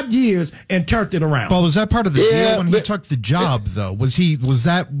 5 years and turned it around. Well, was that part of the deal when he took the job, though? Was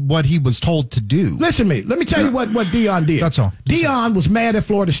that what he was told to do? Listen to me. Let me tell you what Deion did. That's all. Deion was mad at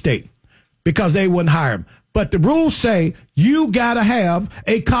Florida State because they wouldn't hire him. But the rules say you got to have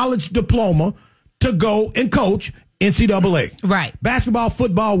a college diploma to go and coach NCAA. Right. Basketball,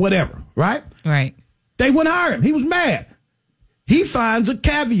 football, whatever. Right? Right. They wouldn't hire him. He was mad. He finds a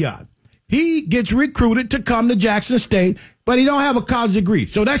caveat. He gets recruited to come to Jackson State, but he don't have a college degree.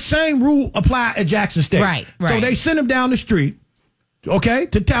 So that same rule apply at Jackson State. Right. So they send him down the street, to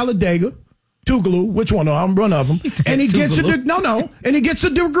Talladega, Tougaloo, which one of them? And he gets a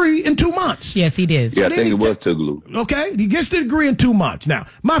degree in 2 months. Yes, he did. Yeah, I think it was Tougaloo. Okay, he gets the degree in 2 months. Now,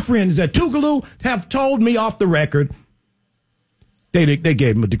 my friends at Tougaloo have told me off the record they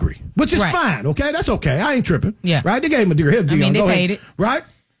gave him a degree, which is fine. Okay, that's okay. I ain't tripping. Yeah, right. They gave him a degree. They paid it. Right.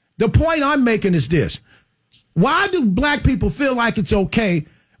 The point I'm making is this: why do black people feel like it's okay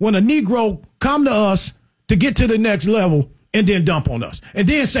when a Negro come to us to get to the next level and then dump on us and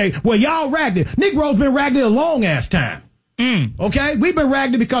then say, well, y'all ragged it? Negroes been ragged it a long ass time. Okay, we've been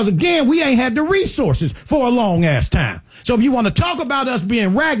ragged because, again, we ain't had the resources for a long ass time. So if you want to talk about us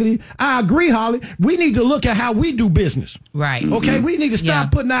being raggedy, I agree, Holly. We need to look at how we do business. Right. Okay, we need to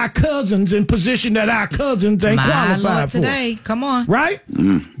stop putting our cousins in position that our cousins ain't qualified for. Today, come on. Right?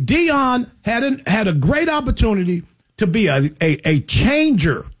 Deion had a great opportunity to be a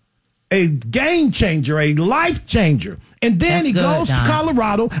changer, a game changer, a life changer. And then he goes to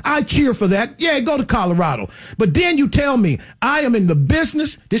Colorado. I cheer for that. Yeah, go to Colorado. But then you tell me I am in the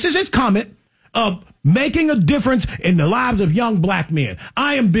business, this is his comment, of making a difference in the lives of young black men.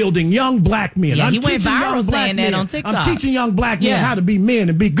 I am building young black men. Yeah, he went viral saying that on TikTok. I'm teaching young black men how to be men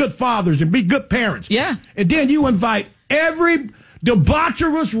and be good fathers and be good parents. Yeah. And then you invite every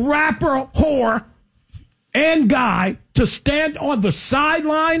debaucherous rapper, whore, and guy to stand on the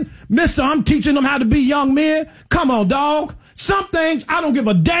sideline. Mister, I'm teaching them how to be young men. Come on, dog. Some things I don't give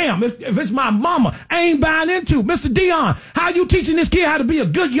a damn if it's my mama. I ain't buying into. Mr. Dion, how you teaching this kid how to be a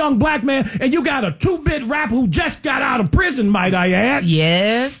good young black man and you got a 2-bit rapper who just got out of prison, might I add?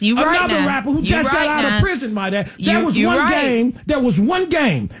 Yes, you right. Another rapper who just got out of prison, might I add. There was one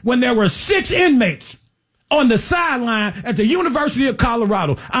game when there were 6 inmates on the sideline at the University of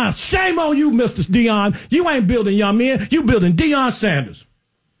Colorado. Shame on you, Mr. Dion. You ain't building young men. You building Deion Sanders.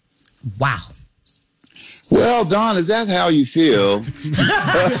 Wow. Well, Don, is that how you feel? Listen,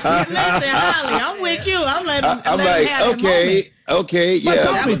 Holly, I'm with you. I'm like, okay, yeah.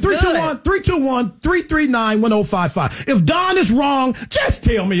 Call me 321-339-1055. If Don is wrong, just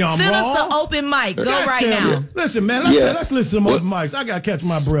tell me I'm wrong. Send us the open mic. Go right now. Listen, man, let's listen to some open mics. I got to catch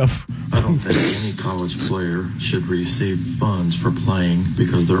my breath. I don't think any college player should receive funds for playing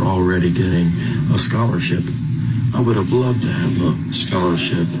because they're already getting a scholarship. I would have loved to have a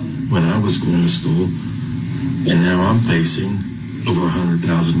scholarship when I was going to school, and now I'm facing over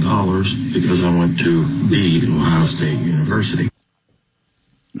 $100,000 because I went to the Ohio State University.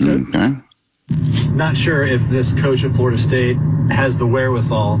 Okay. Not sure if this coach at Florida State has the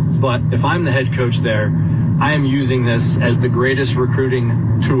wherewithal, but if I'm the head coach there, I am using this as the greatest recruiting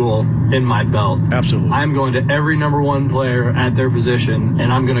tool in my belt. Absolutely. I'm going to every number 1 player at their position,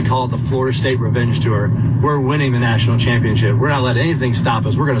 and I'm going to call it the Florida State Revenge Tour. We're winning the national championship. We're not letting anything stop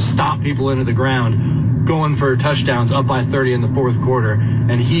us. We're going to stop people into the ground going for touchdowns up by 30 in the 4th quarter,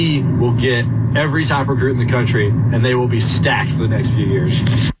 and he will get every top recruit in the country, and they will be stacked for the next few years.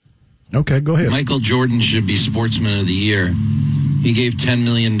 Okay, go ahead. Michael Jordan should be Sportsman of the Year. He gave $10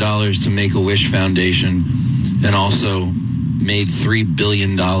 million to Make-A-Wish Foundation and also made $3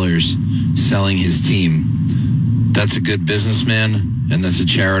 billion selling his team. That's a good businessman, and that's a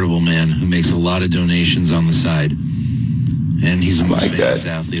charitable man who makes a lot of donations on the side. And he's the most famous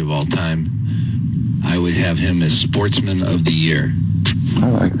athlete of all time. I would have him as Sportsman of the Year. I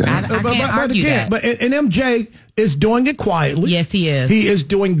like that. I can't argue that. But MJ is doing it quietly. Yes, he is. He is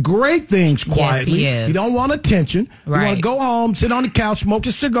doing great things quietly. Yes, he is. He don't want attention. Right. He want to go home, sit on the couch, smoke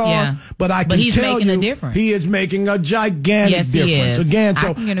a cigar. Yeah. But he's making a difference. He is making a gigantic difference. He is. Again,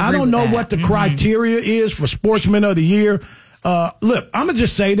 so I don't know what the criteria is for Sportsman of the Year. Look, I'm going to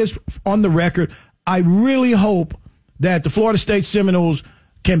just say this on the record. I really hope that the Florida State Seminoles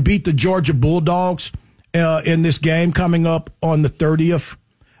can beat the Georgia Bulldogs in this game coming up on the 30th.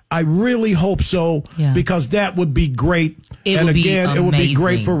 I really hope so because that would be great. It would be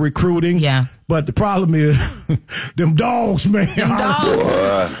great for recruiting. Yeah. But the problem is, them dogs, man. Them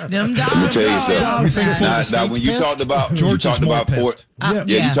dogs. Let me tell you something. Now, when you talked about four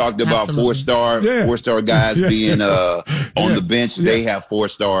star guys being on the bench. They have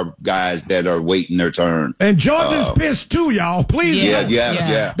 4-star guys that are waiting their turn. And Georgia's pissed too, y'all. Please.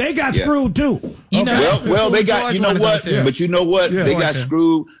 Yeah. They got screwed too. Well, they got. You know what? But you know what? They got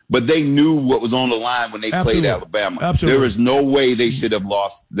screwed. But they knew what was on the line when they played Alabama. Absolutely. There is no way they should have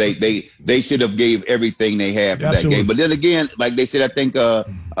lost. They should have gave everything they had for that game. But then again, like they said, I think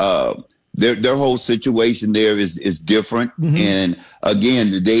their whole situation there is different. Mm-hmm. And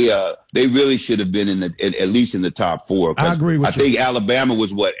again, they really should have been at least in the top 4. I agree with you. I think Alabama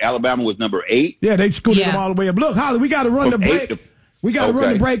was Alabama was number 8. Yeah, they scooted them all the way up. Look, Holly, we got to run the break. We got to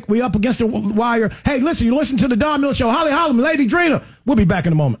run the break. We up against the wire. Hey, listen, you listen to the Don Miller Show. Holly Holloman, Lady Drina. We'll be back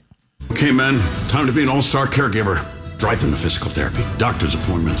in a moment. Okay, man. Time to be an all-star caregiver. Drive them to physical therapy, doctor's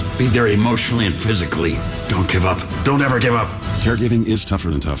appointments. Be there emotionally and physically. Don't give up. Don't ever give up. Caregiving is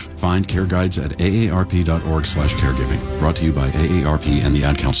tougher than tough. Find care guides at aarp.org/caregiving. Brought to you by AARP and the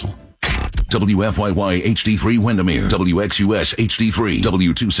Ad Council. WFYY HD3 Windermere, WXUS HD3,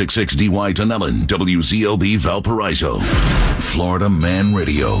 W266DY Dunellen, WZLB Valparaiso, Florida Man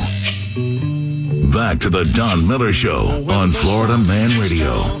Radio. Back to the Don Miller Show on Florida Man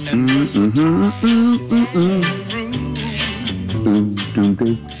Radio.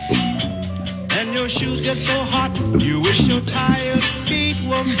 And your shoes get so hot, you wish your tired feet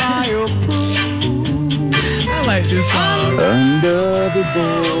were fireproof. I like this song. Under the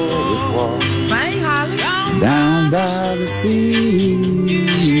boardwalk. Sing, Holly. Down by the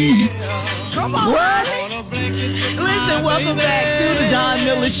sea. Come on, Holly. Listen, welcome back to the Dawn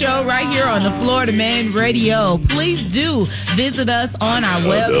Miller Show right here on the Florida Man Radio. Please do visit us on our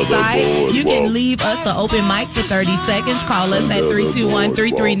website. You can leave us the open mic for 30 seconds. Call us at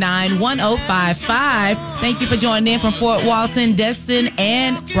 321-339-1055. Thank you for joining in from Fort Walton, Destin,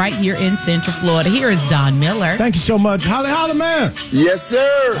 and right here in Central Florida. Here is Don Miller. Thank you so much. Holla, man. Yes,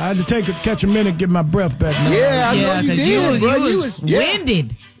 sir. I had to catch a minute, get my breath back. Man. Yeah, I know you did, bro. You was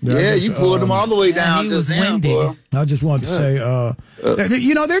winded. Yeah, you pulled them all the way down. He was winded. I just wanted to say,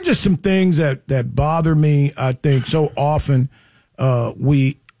 there are just some things that bother me. I think so often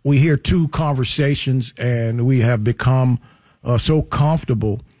we hear two conversations and we have become so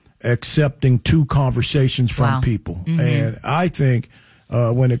comfortable accepting two conversations from people. Mm-hmm. And I think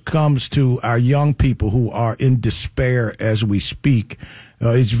when it comes to our young people who are in despair as we speak,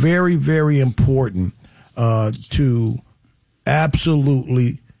 it's very, very important to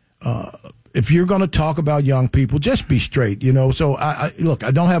absolutely, if you're going to talk about young people, just be straight, So look,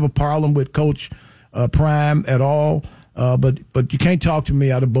 I don't have a problem with Coach Prime at all, but you can't talk to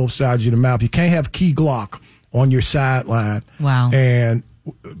me out of both sides of your mouth. You can't have Key Glock on your sideline. Wow. And,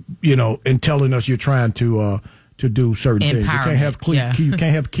 and telling us you're trying to do certain things. You can't have you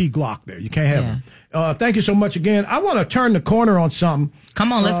can't have Key Glock there. You can't have him. Thank you so much again. I want to turn the corner on something.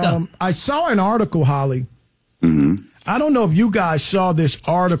 Come on, let's go. I saw an article, Holly. Mm-hmm. I don't know if you guys saw this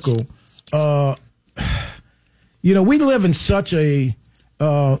article. We live in such a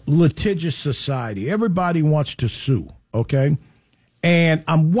litigious society. Everybody wants to sue, okay? And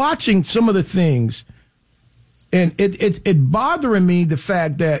I'm watching some of the things, and it bothering me the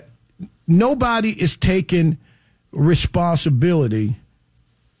fact that nobody is taking responsibility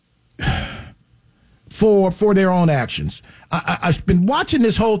for their own actions. I've been watching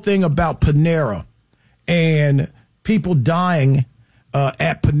this whole thing about Panera and people dying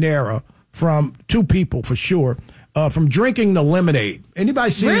at Panera from two people for sure from drinking the lemonade.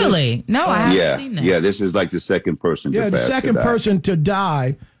 Anybody see really? This? No, I haven't seen that. Yeah, this is like the second person. Yeah, the second person to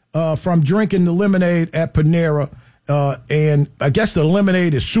die from drinking the lemonade at Panera, and I guess the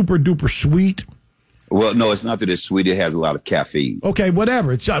lemonade is super duper sweet. Well, no, it's not that it's sweet. It has a lot of caffeine. Okay,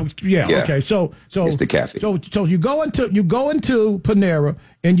 whatever. It's okay. So it's the caffeine. So you go into Panera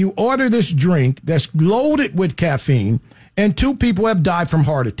and you order this drink that's loaded with caffeine, and two people have died from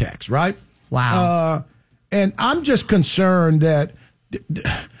heart attacks. Right? Wow. And I'm just concerned that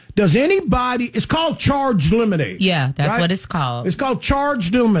does anybody? It's called charged lemonade. Yeah, that's right? what it's called. It's called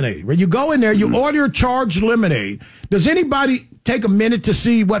charged lemonade. Where you go in there, you order a charged lemonade. Does anybody take a minute to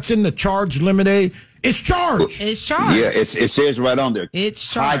see what's in the charged lemonade? It's charged. It's charged. Yeah, it says right on there.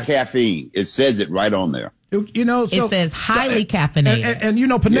 It's charged. High caffeine. It says it right on there. It says highly caffeinated. And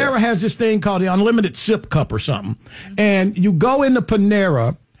Panera has this thing called the unlimited sip cup or something. And you go into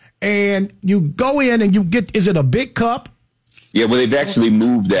Panera and you go in and you get, is it a big cup? Yeah, well, they've actually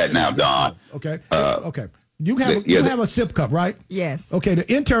moved that now, Don. Okay. Okay. You have a sip cup, right? Yes. Okay, the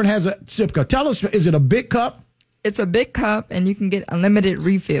intern has a sip cup. Tell us, is it a big cup? It's a big cup, and you can get unlimited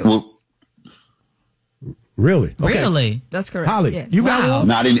refills. Well, really? Okay. Really? That's correct. Holly, yes. you got one?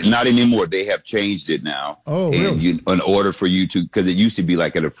 Not anymore. They have changed it now. Oh, and really? In order for you to, because it used to be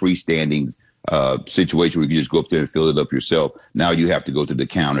like at a freestanding situation where you just go up there and fill it up yourself. Now you have to go to the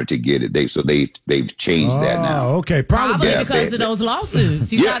counter to get it. They've changed that now. Oh, okay. Probably because of those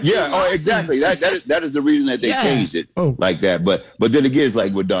lawsuits. Exactly. That is the reason that they changed it like that. But then again, it's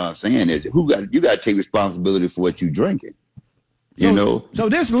like what Don's saying is you got to take responsibility for what you're drinking. So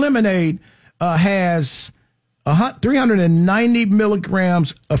this lemonade has 390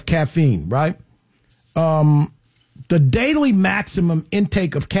 milligrams of caffeine, right? The daily maximum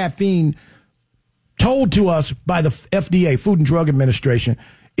intake of caffeine told to us by the FDA, Food and Drug Administration,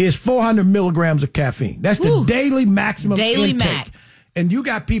 is 400 milligrams of caffeine. That's the daily maximum intake. Max. And you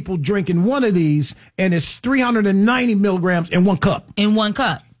got people drinking one of these, and it's 390 milligrams in one cup.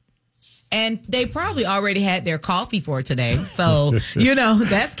 And they probably already had their coffee for today. So,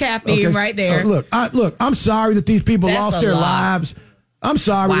 that's caffeine right there. Look, I'm sorry that these people lost their lives. I'm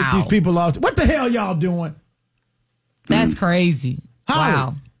sorry that these people lost. What the hell y'all doing? That's crazy.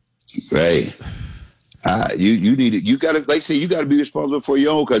 Wow. Hey, you need it. You got to, like I say, you got to be responsible for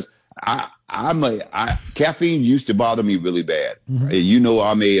your own, because caffeine used to bother me really bad.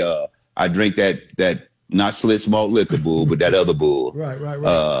 Mm-hmm. I drink that not Schlitz malt liquor bull, but that other bull.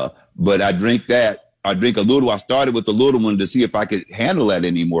 Right. But I drink that. I drink a little. I started with the little one to see if I could handle that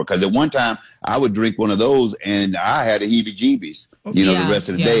anymore. Because at one time I would drink one of those and I had a heebie-jeebies. The rest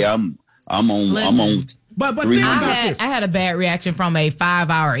of the day I'm on But I had a bad reaction from a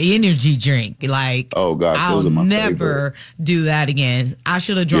 5-hour energy drink. Like, oh God, I'll never do that again. I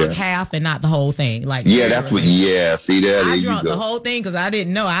should have drunk half and not the whole thing. Like, that's what. Yeah, see that? I drank the whole thing because I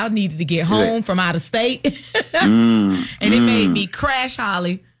didn't know I needed to get home from out of state, and it made me crash,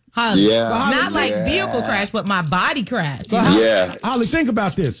 Holly. Yeah, not like vehicle crash, but my body crash. So Holly, think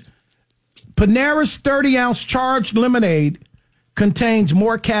about this. Panera's 30-ounce charged lemonade contains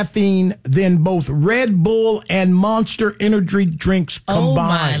more caffeine than both Red Bull and Monster energy drinks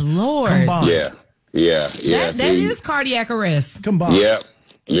combined. Oh, my Lord. Combined. Yeah. That is cardiac arrest. Combined. Yeah.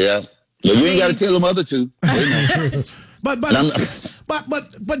 You ain't got to tell them other two.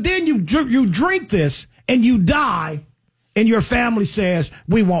 But then you drink this and you die, and your family says,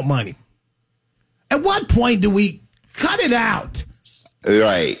 we want money. At what point do we cut it out?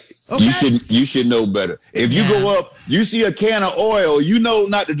 Right. Okay. You should know better. If you go up, you see a can of oil, you know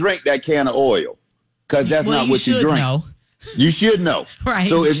not to drink that can of oil because that's not what you drink. Know. You should know. Right.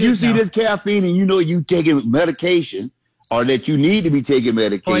 So if you see this caffeine and you know you taking medication or that you need to be taking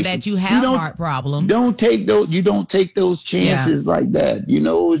medication, or that you have heart problems, don't take those. You don't take those chances like that. You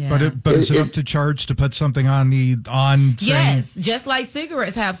know. Yeah. But is it up to charge to put something on yes, just like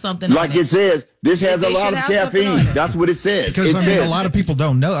cigarettes have something. Like on it says, this has a lot of caffeine. That's what it says. Because a lot of people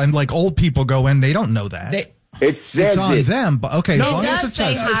don't know, and like old people go in, they don't know that. It says it's on them, but okay. No, as long as it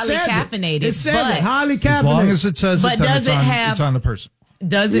says highly caffeinated. It says highly caffeinated. As long as it says it, then it's on the person.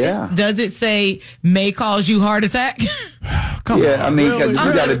 Does it say may cause you heart attack? Come on. I mean, because you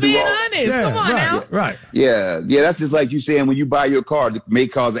got to do all. Honest. Come on now. Right. Yeah. That's just like you saying when you buy your car, it may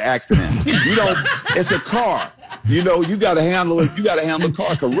cause an accident. You don't. It's a car. You know, you got to handle it. You got to handle the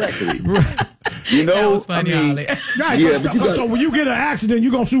car correctly. You know, that was funny, Ollie. Right. Yeah, so when you get an accident,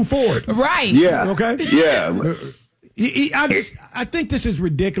 you're gonna sue Ford. Right. Yeah. Okay. Yeah. I think this is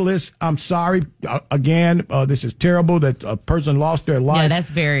ridiculous. I'm sorry. Again, this is terrible that a person lost their life. Yeah, that's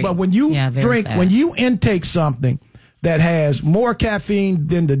very. But when you drink, sad. when you intake something that has more caffeine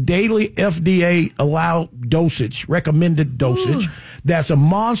than the daily FDA allowed dosage, recommended dosage, that's a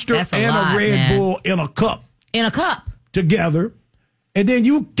Monster and a Red Bull in a cup. In a cup. Together. And then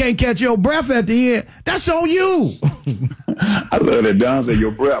you can't catch your breath at the end. That's on you. I love that Don said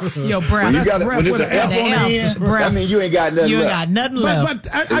your breath. Your breath. When you got when it's an F on the end, that means you ain't got nothing left. You ain't got nothing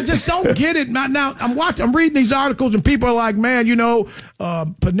left. But I just don't get it. Now I'm reading these articles and people are like, man,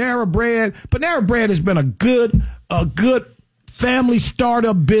 Panera Bread has been a good family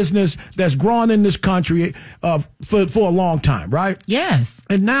startup business that's grown in this country for a long time, right? Yes.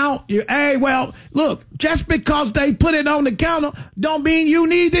 And now, look, just because they put it on the counter don't mean you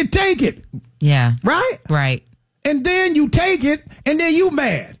need to take it. Yeah. Right? Right. And then you take it, and then you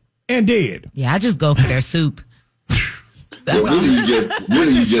mad and dead. Yeah, I just go for their soup. You just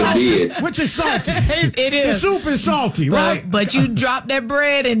did. Which is salty. It is. The soup is salty, right? But you drop that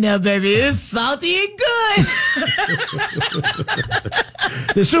bread in there, baby. It's salty and good.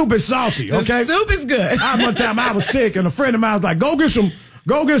 The soup is salty, okay? The soup is good. One time I was sick, and a friend of mine was like, go get some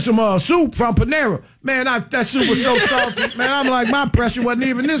soup from Panera. Man, that soup was so salty. Man, I'm like, my pressure wasn't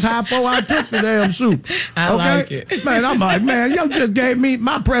even this high before I took the damn soup. I like it. Man, I'm like, man, you just gave me,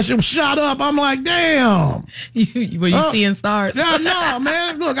 my pressure shot up. I'm like, damn. Were you seeing stars? No,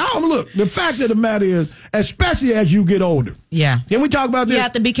 man. Look. The fact of the matter is, especially as you get older. Yeah. Can we talk about this? You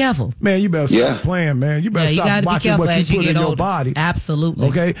have to be careful. Man, you better stop playing, man. You better stop watching what you put in your body. Absolutely.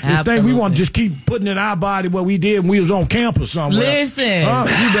 Okay? The thing we want to just keep putting in our body what we did when we was on campus somewhere. Listen.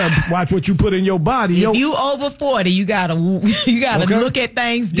 You better watch what you put in your body. If you over 40, you gotta look at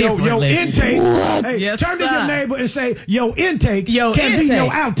things differently. Your intake. Hey, yes, turn to your neighbor and say, your intake be your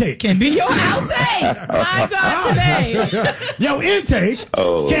outtake. Can be your outtake. My God, today. Your intake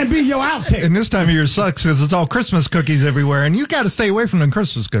can be your outtake. And this time of year sucks because it's all Christmas cookies everywhere, and you got to stay away from them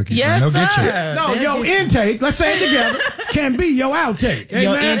Christmas cookies. Yes, They'll sir. get you. No, your intake, let's say it together, can be your outtake. Hey,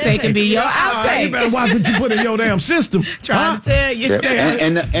 your intake can be your outtake. You better watch what you put in your damn system. Trying to tell you. Yeah.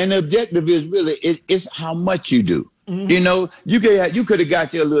 And the objective is really, it's how much you do. Mm-hmm. You know, you could have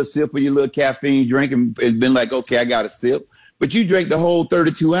got your little sip of your little caffeine drink and been like, okay, I got a sip. But you drink the whole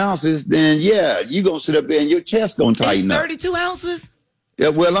 32 ounces, then you're going to sit up there and your chest going to tighten up. 32 ounces? Yeah,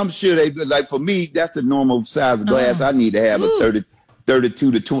 well, I'm sure like for me, that's the normal size of glass I need to have, a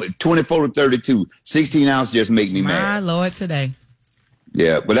 32 to 24 to 32. 16 ounce just make me mad. My Lord, today.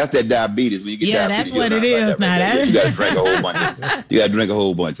 Yeah, but that's that diabetes. When you get diabetes, that's what it is. You got to drink a whole bunch. You got to drink a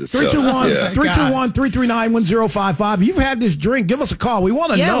whole bunch of stuff. 321-339-1055. You've had this drink. Give us a call. We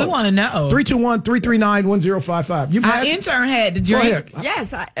want to know. Yeah, we want to know. 321-339-1055. Our intern had the drink.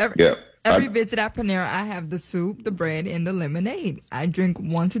 Yes. Every visit at Panera, I have the soup, the bread, and the lemonade. I drink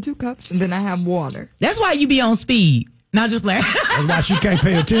 1 to 2 cups, and then I have water. That's why you be on speed. Not just playing. That's why she can't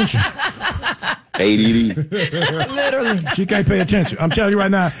pay attention. ADD. Literally. She can't pay attention. I'm telling you right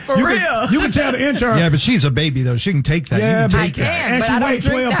now. For real. You can tell the intern. Yeah, but she's a baby, though. She can take that. Yeah, but I can. And she weighs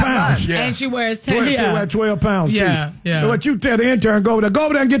 12 pounds. Yeah. And she wears 10. 12 pounds. Yeah, too. yeah. But you tell the intern, go over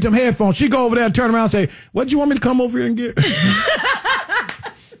there and get them headphones. She go over there and turn around and say, what do you want me to come over here and get?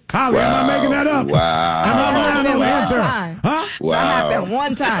 Holly, am I making that up? Wow. Am I lying on the intern? Time. Huh? Wow. That happened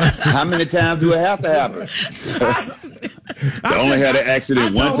one time. How many times do it have to happen? I only had an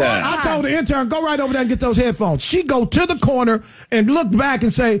accident one time. I told the intern, go right over there and get those headphones. She go to the corner and look back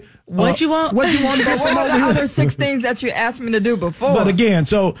and say, what you want? What you want to go from What over were the here? other 6 things that you asked me to do before? But again,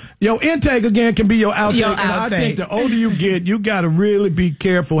 so your intake again can be your outtake. And I think the older you get, you got to really be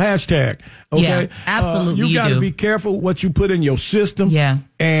careful. Hashtag. Okay? Yeah, absolutely. You got to be careful what you put in your system. Yeah.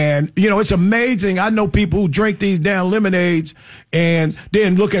 And, it's amazing. I know people who drink these damn lemonades and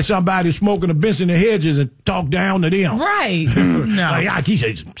then look at somebody smoking a Benson and Hedges and talk down to them. Right. No. Like, he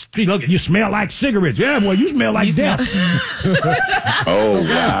says, look, you smell like cigarettes. Yeah, well, you smell like death. Oh,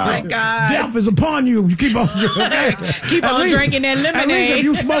 wow. My God. Death is upon you. You keep on drinking. Okay? Keep on drinking that lemonade. At least if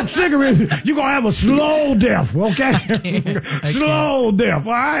you smoke cigarettes, you're going to have a slow death, okay? Slow death,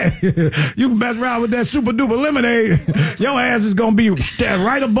 all right? You can mess around with that super duper lemonade. Your ass is going to be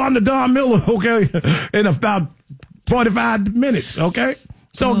right up on the Don Miller, okay, in about 45 minutes, okay?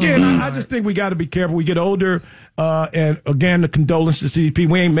 So, again, I just think we got to be careful. We get older, and, again, the condolences to these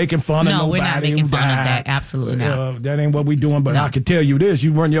people. We ain't making fun of nobody. No, we're not making fun of that. Absolutely not. That ain't what we doing, but I can tell you this.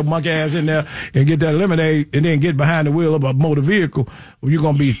 You run your monkey ass in there and get that lemonade and then get behind the wheel of a motor vehicle, you're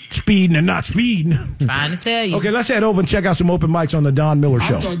going to be speeding and not speeding. Trying to tell you. Okay, let's head over and check out some open mics on the Don Miller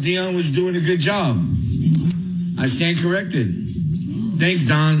Show. I thought Dion was doing a good job. I stand corrected. Thanks,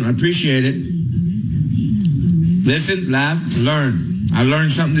 Don. I appreciate it. Listen, laugh, learn. I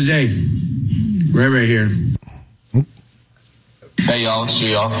learned something today. Right here. Hey, y'all, it's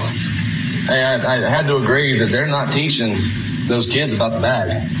G, y'all. Hey, I had to agree that they're not teaching those kids about the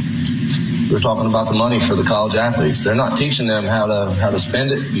bag. We're talking about the money for the college athletes. They're not teaching them how to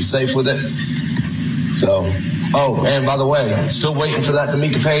spend it, be safe with it. So, and by the way, still waiting for that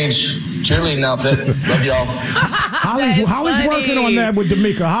Demica Paige cheerleading outfit. Love y'all. Holly's working on that with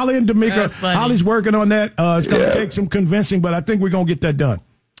Demica. Holly and Demica. Holly's working on that. It's going to take some convincing, but I think we're going to get that done.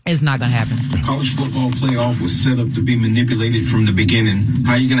 It's not going to happen. The college football playoff was set up to be manipulated from the beginning.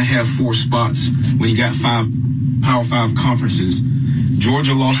 How are you going to have 4 spots when you got 5 Power 5 conferences?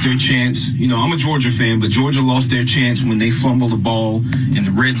 Georgia lost their chance. I'm a Georgia fan, but Georgia lost their chance when they fumbled the ball in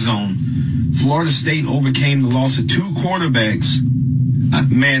the red zone. Florida State overcame the loss of 2 quarterbacks.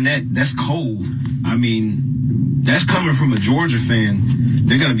 Man, that's cold. I mean, that's coming from a Georgia fan.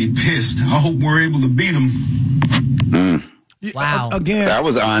 They're going to be pissed. I hope we're able to beat them. Wow. Again, that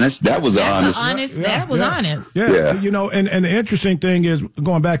was honest. That was honest. That was honest. Yeah. And the interesting thing is,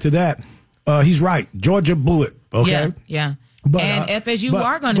 going back to that, he's right. Georgia blew it. Okay. Yeah. But, FSU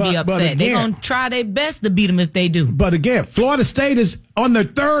are going to be upset. They're going to try their best to beat them if they do. But again, Florida State is on their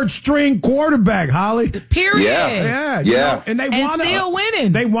 3rd string quarterback, Holly. Period. Yeah. And they still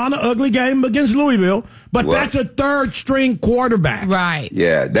winning. They won an ugly game against Louisville, but that's a 3rd string quarterback. Right.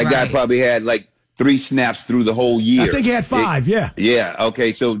 Yeah. That guy probably had 3 snaps through the whole year. I think he had 5. Yeah.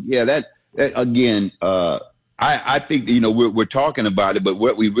 Okay. So that again, I think, we're talking about it, but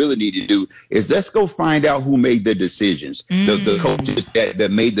what we really need to do is let's go find out who made the decisions. The coaches that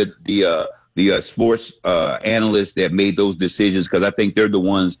made the sports analysts that made those decisions, because I think they're the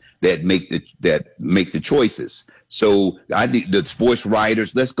ones that make the choices. So I think the sports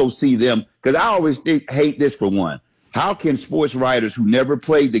writers, let's go see them, because I always hate this for one. How can sports writers who never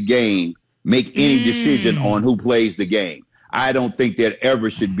played the game make any decision on who plays the game? I don't think that ever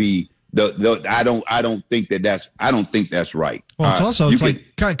should be. I don't think that's right. Well, it's also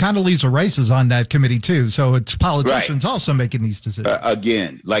Condoleezza Rice is on that committee too, so it's politicians also making these decisions.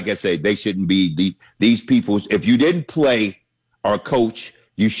 Again, like I say, they shouldn't be these people. If you didn't play or coach,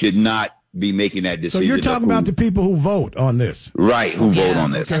 you should not be making that decision. So you're talking about the people who vote on this, right? Who vote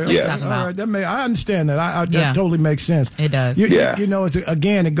on this? Okay. Yes. All right. I understand that. That totally makes sense. It does.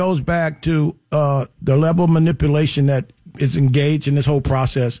 It goes back to the level of manipulation that is engaged in this whole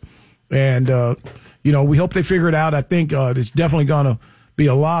process. And, we hope they figure it out. I think there's definitely going to be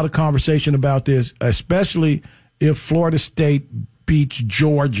a lot of conversation about this, especially if Florida State beats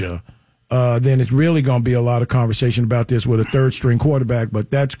Georgia. Then it's really going to be a lot of conversation about this with a 3rd string quarterback. But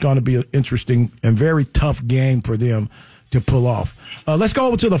that's going to be an interesting and very tough game for them to pull off. Let's go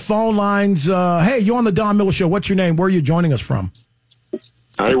over to the phone lines. Hey, you're on the Don Miller Show. What's your name? Where are you joining us from?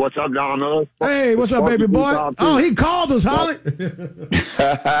 Hey, what's up, Don Miller? Hey, what's up, baby boy? Oh, he called us, Holly.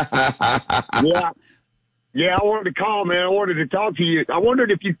 Yeah, I wanted to call, man. I wanted to talk to you. I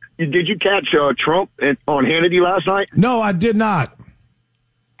wondered if did you catch Trump on Hannity last night? No, I did not.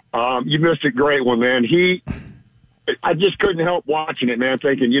 You missed a great one, man. I just couldn't help watching it, man,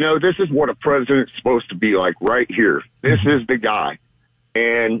 thinking, this is what a president's supposed to be like right here. This is the guy.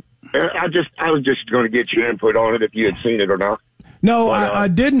 And I was just going to get your input on it if you had seen it or not. No, I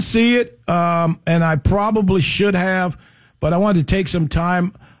didn't see it, and I probably should have, but I wanted to take some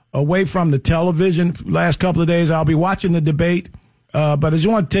time away from the television. Last couple of days, I'll be watching the debate, but I just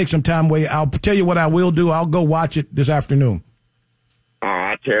want to take some time away. I'll tell you what I will do. I'll go watch it this afternoon. All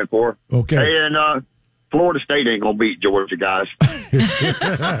right, 10-4. Okay. Hey, and Florida State ain't going to beat Georgia, guys. If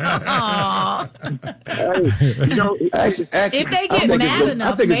they get mad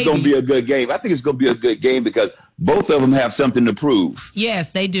enough, I think it's going to be a good game. I think it's going to be a good game because both of them have something to prove.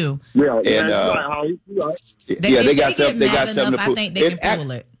 Yes, they do. Yeah, and they got something to prove. I think they can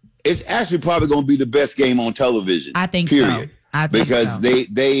pull it. It's actually probably going to be the best game on television. I think period. So. I think because so. they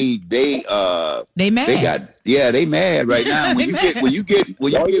mad. They mad right now. When you get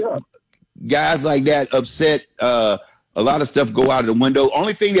guys like that upset, a lot of stuff go out of the window.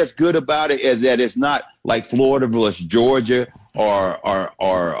 Only thing that's good about it is that it's not like Florida versus Georgia or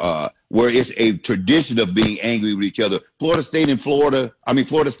where it's a tradition of being angry with each other. Florida State and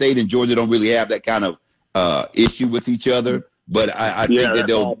Georgia don't really have that kind of issue with each other. But I think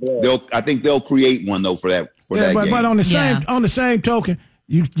that they'll create one though for that. But on the same token,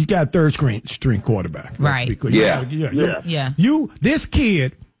 you got third string quarterback, right? This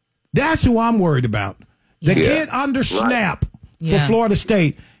kid, that's who I'm worried about. The kid under snap for Florida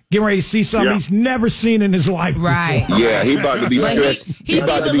State. Getting ready to see something he's never seen in his life before. Yeah, he about to be stressed. He's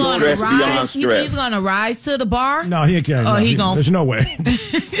about to be stressed beyond stress. He's going to rise to the bar? No, he can't. There's no way.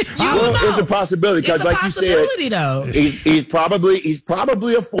 It's a possibility because, like you said, he's probably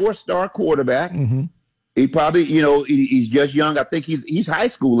a 4-star quarterback. Mm-hmm. He probably, he's just young. I think he's high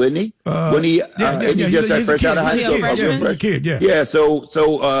school, isn't he? He's just fresh out of high school. He's a kid, Yeah, so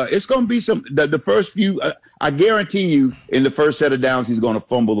it's going to be the first few. I guarantee you, in the first set of downs, he's going to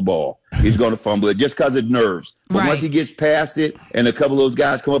fumble the ball. He's going to fumble it just because of nerves. But once he gets past it, and a couple of those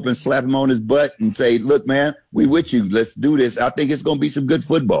guys come up and slap him on his butt and say, "Look, man, we with you. Let's do this." I think it's going to be some good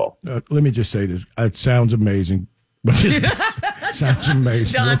football. Let me just say this: it sounds amazing. Sounds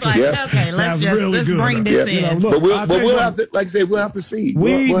amazing. John's like, okay, let's bring this in. But we'll have to, like I said, we'll have to see.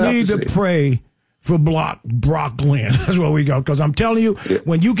 We need to pray for Brock Glenn. That's where we go. Because I'm telling you,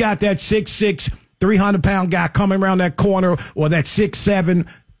 when you got that 6'6", 300-pound guy coming around that corner, or that 6'7",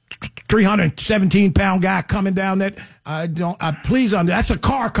 317-pound guy coming down that, that's a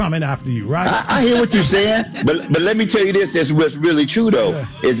car coming after you, right? I hear what you're saying, but let me tell you this. That's what's really true, though,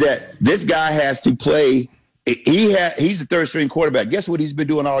 is that this guy has to play. He's the third string quarterback. Guess what he's been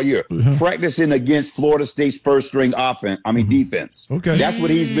doing all year? Mm-hmm. Practicing against Florida State's first string defense. Okay, that's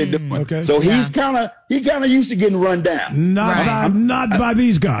what he's been doing. Okay, so he's kind of used to getting run down. Not by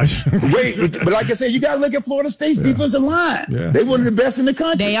these guys. Wait, but like I said, you got to look at Florida State's defensive line. Yeah. They one of the best in the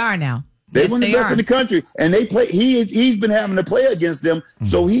country. They are now. They one of the best in the country, and they play. He's been having to play against them. Mm-hmm.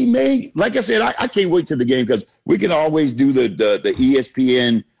 So he may, like I said, I can't wait till the game because we can always do the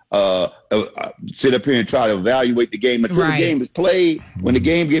ESPN. Sit up here and try to evaluate the game until the game is played. When the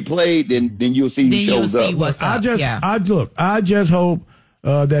game get played, then you'll see who shows up. I just hope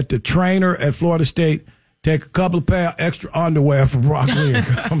that the trainer at Florida State take a couple of pair of extra underwear for Brock Glenn.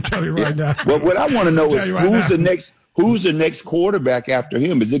 I'm telling you right now. Well, what I want to know is who's the next quarterback after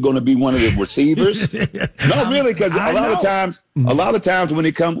him? Is it going to be one of the receivers? No, really, because a lot of times when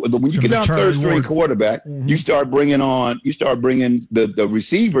you get down third string quarterback, you start bringing the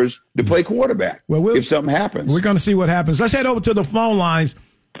receivers to play quarterback. Well, if something happens, we're going to see what happens. Let's head over to the phone lines.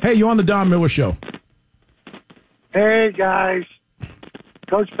 Hey, you're on the Don Miller Show. Hey guys,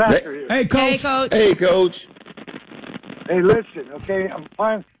 Coach Packer here. Hey, Coach. Hey, Coach. Hey, listen. Okay,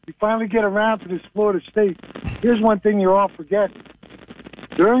 we finally get around to this Florida State. Here's one thing you're all forgetting.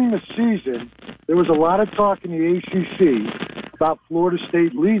 During the season, there was a lot of talk in the ACC about Florida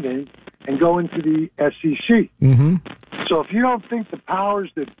State leaving and going to the SEC. Mm-hmm. So if you don't think the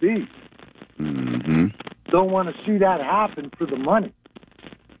powers that be don't want to see that happen for the money,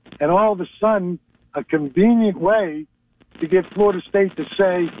 and all of a sudden a convenient way to get Florida State to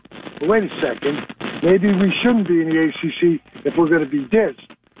say, well, wait a second, maybe we shouldn't be in the ACC if we're going to be dissed.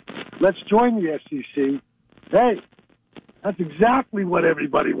 Let's join the SEC. Hey, that's exactly what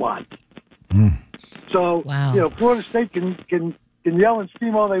everybody wants. So, Florida State can yell and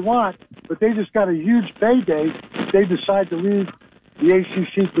scream all they want, but they just got a huge payday if they decide to leave the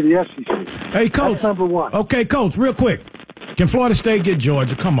ACC to the SEC. Hey, Coach. That's number one. Okay, Coach, real quick. Can Florida State get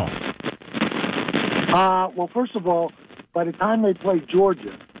Georgia? Come on. Well, first of all, by the time they play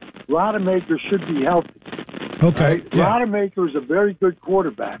Georgia, Rodemaker should be healthy. Okay. Right? Yeah. Rodemaker is a very good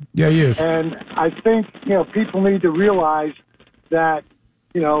quarterback. Yeah, he is. And I think, people need to realize that,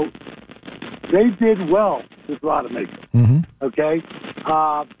 they did well with Rodemaker. Mm-hmm. Okay?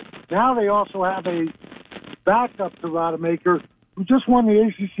 Now they also have a backup to Rodemaker who just won the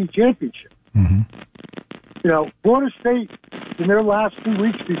ACC championship. Mm-hmm. Florida State, in their last 2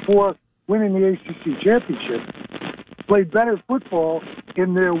 weeks before winning the ACC championship, played better football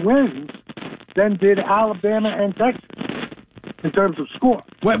in their wins than did Alabama and Texas in terms of score.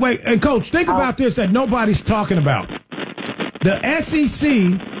 Wait, and Coach, think about this that nobody's talking about. The SEC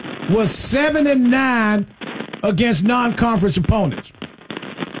was 7-9 against non-conference opponents.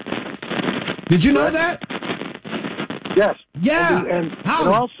 Did you know that? Yes. Yeah. And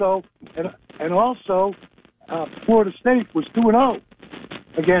also, Florida State was 2-0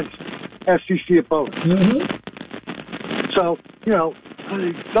 against SEC opponents. Mm-hmm. So,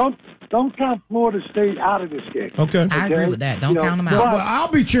 don't count Florida State out of this game. Okay. I agree with that. Don't count them out. Well, I'll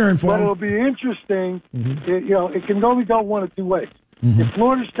be cheering for them. them. But it'll be interesting. Mm-hmm. It can only go one of two ways. Mm-hmm. If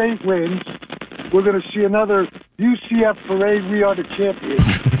Florida State wins, we're going to see another UCF parade. We are the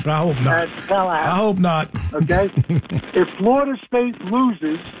champions. I hope not. At Tallahassee. I hope not. Okay? If Florida State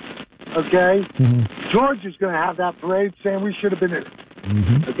loses, okay, Georgia's going to have that parade saying we should have been in it.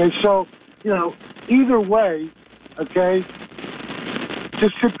 Mm-hmm. Okay, so, either way, okay,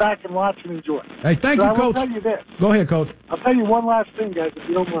 just sit back and watch and enjoy. Hey, thank you, I will Coach. tell you this. Go ahead, Coach. I'll tell you one last thing, guys, if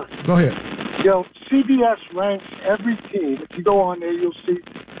you don't mind. Go ahead. CBS ranks every team. If you go on there, you'll see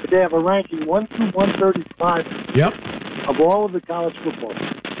that they have a ranking 1 through 135 Yep. of all of the college football.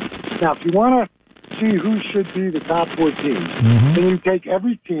 Now, if you want to see who should be the top 4 teams, then you take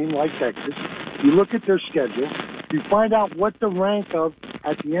every team, like Texas, you look at their schedule, you find out what the rank of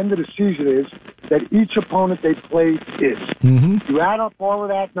at the end of the season is that each opponent they played is. Mm-hmm. You add up all of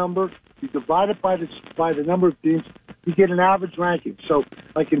that number, you divide it by the number of teams, you get an average ranking. So,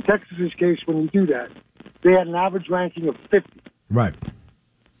 like in Texas's case, when you do that, they had an average ranking of 50. Right.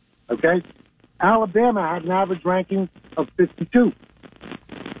 Okay? Alabama had an average ranking of 52.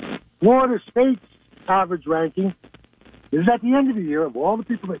 Florida State's average ranking, this is at the end of the year of all the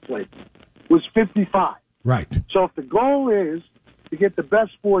people they played, was 55. Right. So if the goal is to get the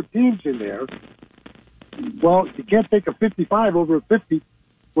best 4 teams in there, well, you can't take a 55 over a 50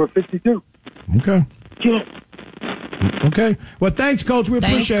 or a 52. Okay. Can't. Okay. Well, thanks, Coach. We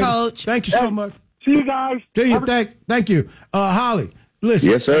appreciate it. Coach. Thank you so much. See you guys. See you. Thank you. Holly, listen.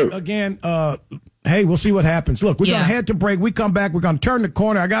 Yes, sir. Again, hey, we'll see what happens. Look, we're going to head to break. We come back. We're going to turn the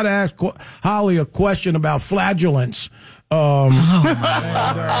corner. I got to ask Holly a question about flatulence. Oh,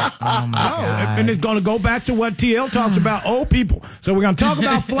 my God. And it's going to go back to what TL talks about, old people. So we're going to talk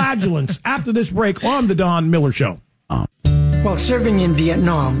about flatulence after this break on The Don Miller Show. While serving in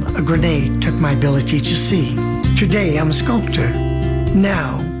Vietnam, a grenade took my ability to see. Today, I'm a sculptor.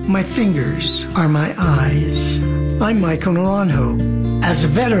 Now, my fingers are my eyes. I'm Michael Naranjo. As a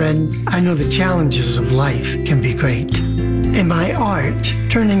veteran, I know the challenges of life can be great. In my art,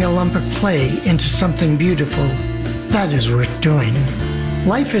 turning a lump of clay into something beautiful, that is worth doing.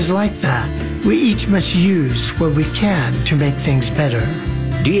 Life is like that. We each must use what we can to make things better.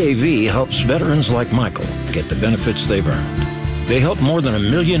 DAV helps veterans like Michael get the benefits they've earned. They help more than 1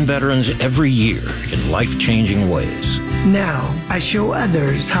 million veterans every year in life-changing ways. Now, I show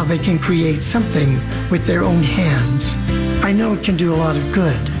others how they can create something with their own hands. I know it can do a lot of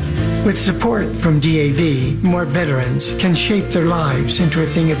good. With support from DAV, more veterans can shape their lives into a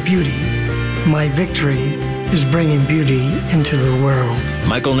thing of beauty. My victory is bringing beauty into the world.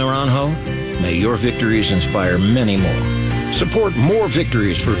 Michael Naranjo, may your victories inspire many more. Support more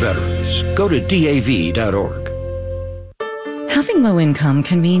victories for veterans. Go to DAV.org. Having low income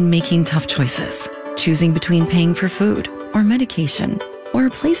can mean making tough choices. Choosing between paying for food or medication or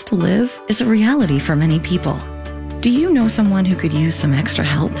a place to live is a reality for many people. Do you know someone who could use some extra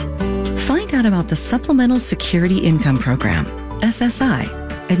help? Find out about the Supplemental Security Income Program, SSI,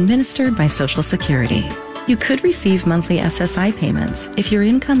 administered by Social Security. You could receive monthly SSI payments if your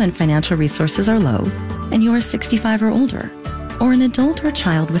income and financial resources are low and you are 65 or older, or an adult or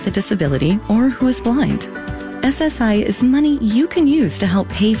child with a disability or who is blind. SSI is money you can use to help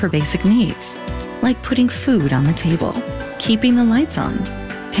pay for basic needs, like putting food on the table, keeping the lights on,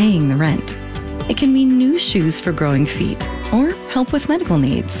 paying the rent. It can mean new shoes for growing feet or help with medical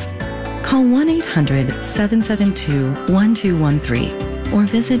needs. Call 1-800-772-1213 or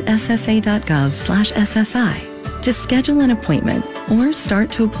visit ssa.gov/SSI to schedule an appointment or start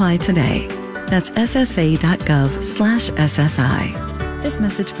to apply today. That's ssa.gov/SSI. This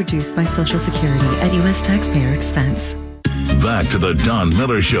message produced by Social Security at U.S. taxpayer expense. Back to the Don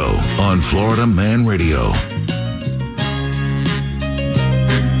Miller Show on Florida Man Radio.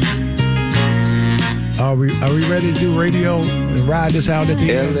 Are we ready to do radio and ride this out at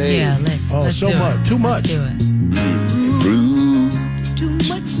the end? Yeah, let's so do much. It. Too much.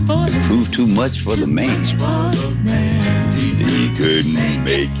 Let's do it. Proved too much for the man. He couldn't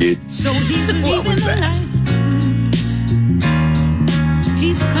make it. So he's living a life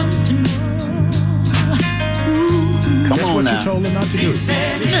he's come to know. Come on now. You told him not to do.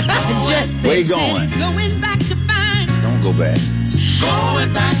 Where you going? He's going back to find. Don't go back.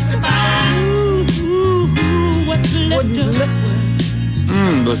 Going back to find. What's left of his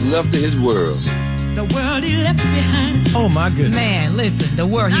world. What's left of his world. The world he left behind. Oh, my goodness. Man, listen, the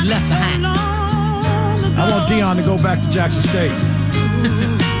world he left behind. I want Dion to go back to Jackson State.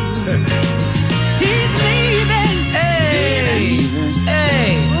 He's leaving. Hey.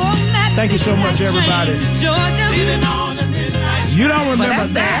 Thank you so much, everybody. Georgia. Leaving on the midnight. You don't remember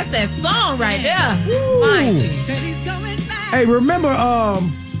That's that song right there. Hey, remember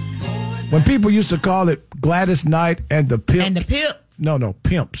when people used to call it Gladys Knight and the Pimp? And the Pimp? No,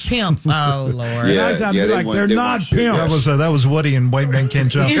 Pimps. Pimps. Oh, Lord. They're not pimps. That was Woody and White Man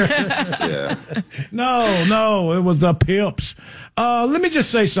Can't Jump. No, it was the Pimps. Let me just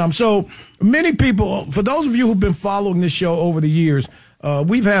say something. So many people, for those of you who've been following this show over the years,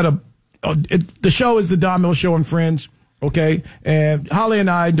 we've had the show is the Don Miller Show and Friends, okay? And Holly and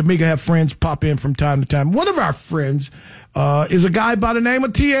I, Demica, have friends pop in from time to time. One of our friends is a guy by the name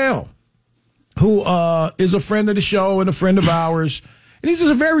of TL, who is a friend of the show and a friend of ours. And he's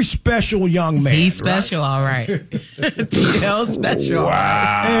just a very special young man. He's special, all right. TL's special.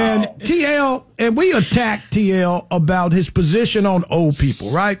 Wow. And TL, and we attacked TL about his position on old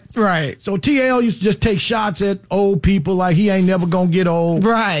people, right? Right. So TL used to just take shots at old people like he ain't never going to get old.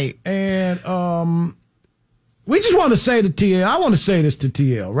 Right. And we just want to say to TL, I want to say this to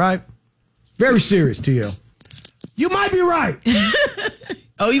TL, right? Very serious, TL. You might be right.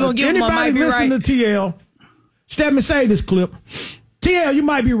 Oh, you going to give him a might be right? Anybody listen to TL, step and say this clip. TL, you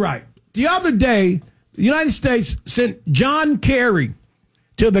might be right. The other day, the United States sent John Kerry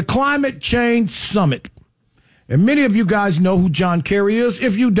to the Climate Change Summit. And many of you guys know who John Kerry is.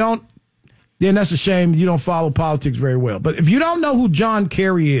 If you don't, then that's a shame. You don't follow politics very well. But if you don't know who John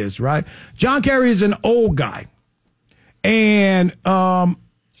Kerry is, right? John Kerry is an old guy. And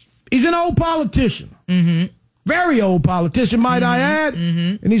he's an old politician. Mm-hmm. Very old politician, might I add.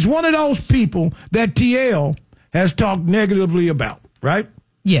 Mm-hmm. And he's one of those people that TL has talked negatively about. Right?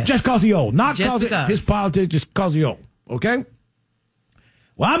 Yes. Just because he's old. Not because his politics, just because he's old. Okay?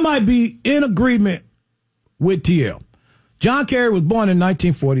 Well, I might be in agreement with TL. John Kerry was born in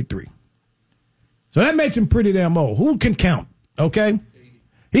 1943. So that makes him pretty damn old. Who can count? Okay?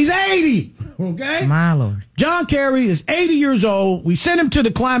 He's 80. Okay? My Lord. John Kerry is 80 years old. We sent him to the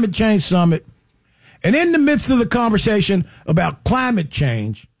Climate Change Summit. And in the midst of the conversation about climate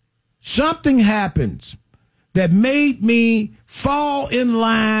change, something happens that made me fall in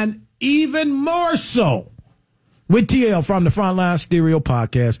line even more so with TL from the Frontline Stereo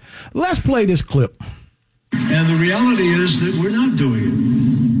Podcast. Let's play this clip. And the reality is that we're not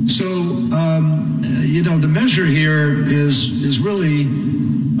doing it. So, the measure here is really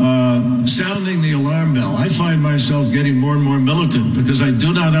sounding the alarm bell. I find myself getting more and more militant because I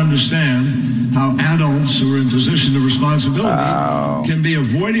do not understand how adults who are in position of responsibility can be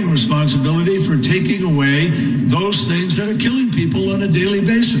avoiding responsibility for taking away those things that are killing people on a daily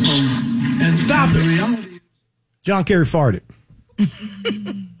basis. And stop the reality. John Kerry farted.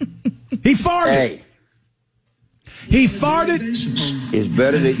 He farted. Hey. He farted. It's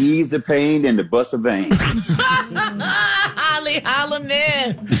better to ease the pain than to bust a vein. Holly, holla,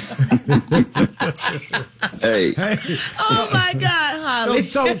 man. Hey. Oh my God, Holly.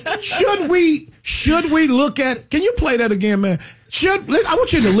 So should we look at? Can you play that again, man? I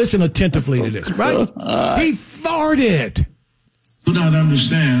want you to listen attentively to this, right? He farted. Do not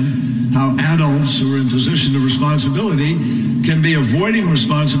understand how adults who are in position of responsibility can be avoiding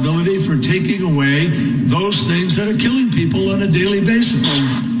responsibility for taking away those things that are killing people on a daily basis.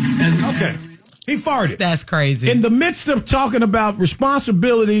 And okay, he farted. That's crazy. In the midst of talking about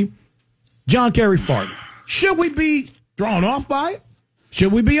responsibility, John Kerry farted. Should we be thrown off by it?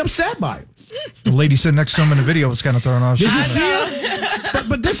 Should we be upset by it? The lady sitting next to him in the video was kind of thrown off. Did you see it?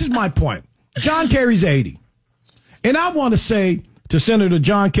 But this is my point. John Kerry's 80. And I want to say to Senator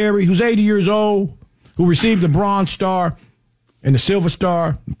John Kerry, who's 80 years old, who received the Bronze Star and the Silver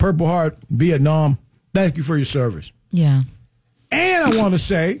Star, and Purple Heart, in Vietnam, thank you for your service. Yeah. And I want to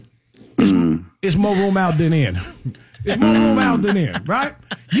say, it's more room out than in. It's more room out than in, right?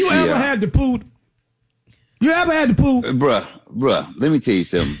 You ever had to poo? You ever had to poo? Bruh, let me tell you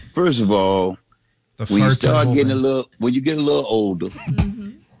something. First of all, when you start getting when you get a little older,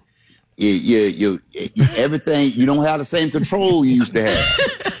 you everything, you don't have the same control you used to have.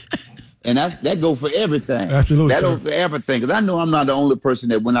 And that go for everything. Absolutely. That goes for everything. Because I know I'm not the only person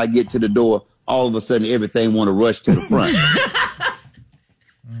that when I get to the door, all of a sudden everything want to rush to the front.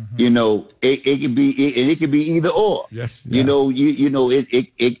 You know, it could be either or. Yes. You know,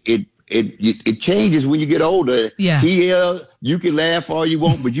 it changes when you get older. Yeah. TL, you can laugh all you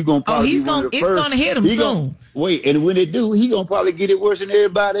want, but you're gonna probably it's gonna hit him soon. And when it do, he gonna probably get it worse than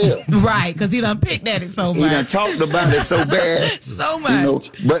everybody else. Right, because he done picked at it so much. He done talked about it so bad. So much. You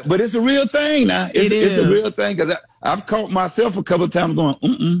know, but it's a real thing now. It's a real thing because I've caught myself a couple of times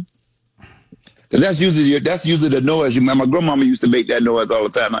going, Because that's usually the noise. My grandmama used to make that noise all the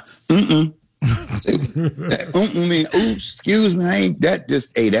time. Like, mean, excuse me, I ain't that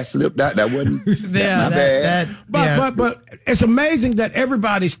just that slipped out. That wasn't my bad. But it's amazing that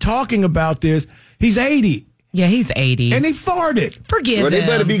everybody's talking about this. He's 80. Yeah, he's 80. And he farted. Forgive him. Well, they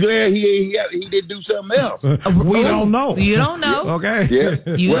better be glad he did do something else. We don't know. You don't know. Okay. Yeah.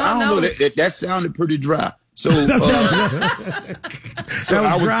 You don't know. That sounded pretty dry. So, he got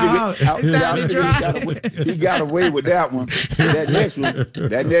away with that one. That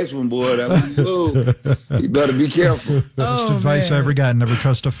next one, boy, you better be careful. Best advice I ever got: never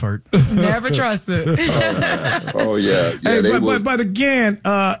trust a fart. Never trust it. Yeah. But again,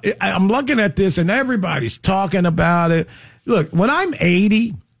 I'm looking at this, and everybody's talking about it. Look, when I'm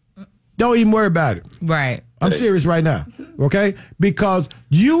 80, don't even worry about it. Right. I'm serious right now, okay? Because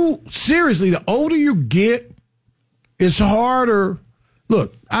seriously, the older you get, it's harder.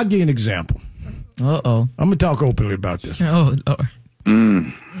 Look, I'll give you an example. Uh-oh. I'm going to talk openly about this. Oh, Lord.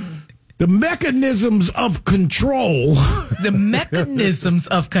 The mechanisms of control. The mechanisms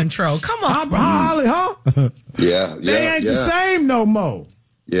of control. Come on. Holly, huh? Yeah. They ain't the same no more.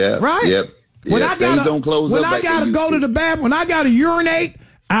 Yeah. Right? Yep. When I gotta, don't close when up I got to go to the bathroom, when I got to urinate,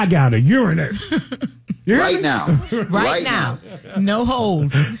 I got to urinate. Right now. Right now. No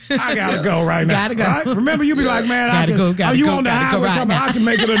hold. I got to go right now. Gotta go. Right? Remember, you be like, man, gotta go on the highway right now. I can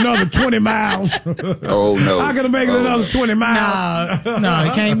make it another 20 miles. Oh, no. I can make it another 20 miles. No, you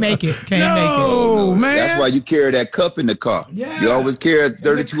can't make it. No, man. That's why you carry that cup in the car. Yeah. You always carry a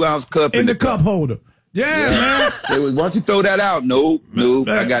 32-ounce cup in the cup holder. Yeah, man. Why don't you throw that out? Nope.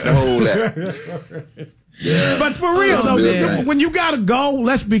 I got to hold that. Yeah. But for real, though, when you got to go,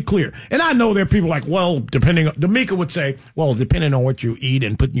 let's be clear. And I know there are people like, well, Demica would say, well, depending on what you eat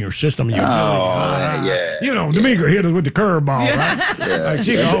and put in your system, you Demica hit us with the curveball, right? Yeah. Like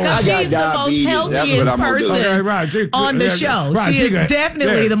she's the most healthiest person on the show. Right. She is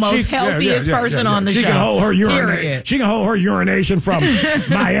definitely the most healthiest person on the show. She can hold her urination. She can hold her urination from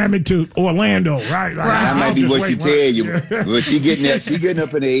Miami to Orlando, right? That might be what she tell you. But she getting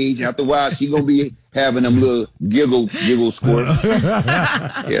up in age. After a while, she gonna be having them little giggle squirts.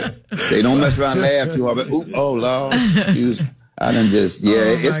 Yeah. They don't mess around and laugh too hard. But, oh, Lord. I done just,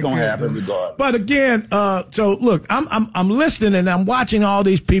 it's going to happen regardless. But again, so look, I'm listening and I'm watching all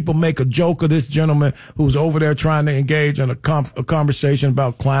these people make a joke of this gentleman who's over there trying to engage in a conversation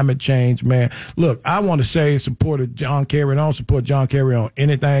about climate change, man. Look, I want to say in support of John Kerry, and I don't support John Kerry on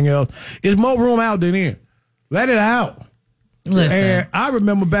anything else. There's more room out than in. Let it out. Listen, and I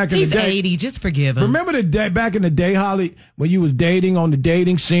remember back in the day. He's 80, just forgive him. Remember the day back in the day, Holly, when you was dating on the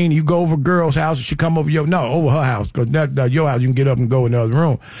dating scene, you go over a girl's house and she come over over her house, because your house, you can get up and go in the other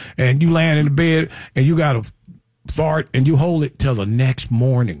room. And you land in the bed and you got to fart and you hold it till the next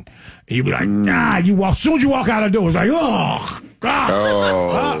morning. And you be like, as soon as you walk out the door, it's like, oh, God.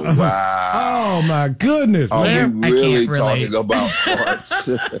 Oh, wow. Oh, my goodness. Are man. we really talking about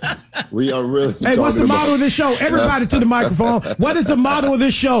farts? We are really Hey, what's the motto of this show? Everybody to the microphone. What is the motto of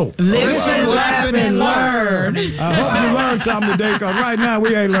this show? Listen, laugh, and learn. I hope you learned something today, because right now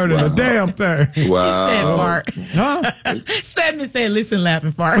we ain't learning a damn thing. Wow. He said fart. Huh? Stephen said, listen, laugh,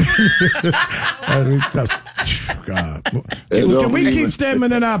 and fart. God. Can we keep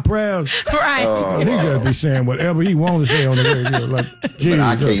Stedman in our prayers? Right. He got to be saying whatever he wants to say on the radio. Like, but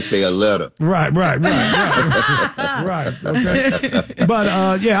I can't say a letter. Right. Okay. But,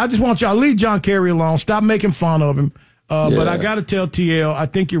 I just want y'all to leave John Kerry alone. Stop making fun of him. But I got to tell TL, I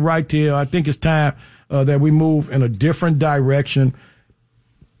think you're right, TL. I think it's time that we move in a different direction,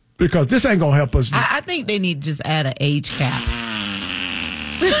 because this ain't going to help us. I think they need to just add an age cap.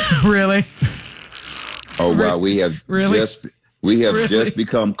 Really? Oh, wow. We have We have just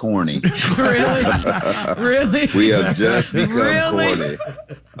become corny. Really? We have just become corny.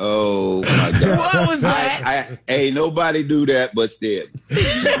 Oh my God! What was that? Ain't nobody do that but Stead.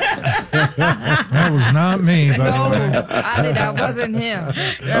 That was not me. That wasn't him.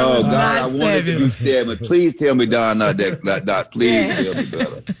 Oh God, I wanted to be Stedman. Please tell me, Don, not that. Please tell me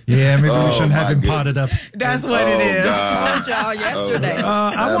better. Yeah, maybe we shouldn't have him potted up. That's what it is. I told y'all yesterday.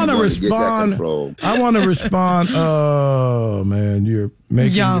 I want to respond. Oh man, you're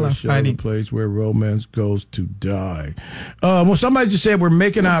making your show the place where romance goes to die. Well, somebody just said we're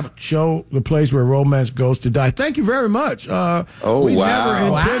making our show the place where romance goes to die. Thank you very much. We never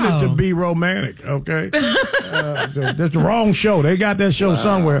intended to be romantic. Okay, that's the wrong show. They got that show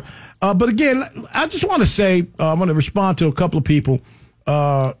somewhere. But again, I just want to say I'm going to respond to a couple of people.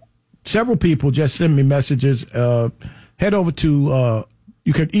 Several people just send me messages. Head over to.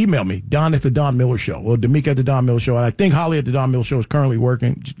 You can email me, Don at the Don Miller Show, or Demica at the Don Miller Show. And I think Holly at the Don Miller Show is currently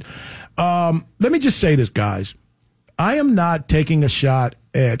working. Let me just say this, guys. I am not taking a shot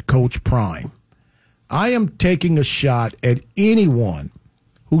at Coach Prime. I am taking a shot at anyone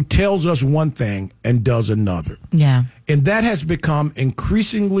who tells us one thing and does another. Yeah. And that has become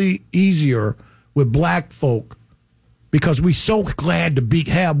increasingly easier with black folk because we're so glad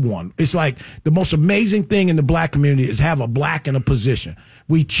to have one. It's like the most amazing thing in the black community is have a black in a position.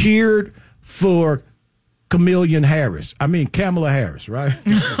 We cheered for Kamala Harris, right?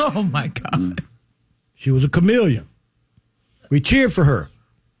 Oh, my God. She was a chameleon. We cheered for her.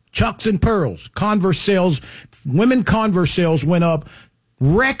 Chucks and pearls, Converse sales, women Converse sales went up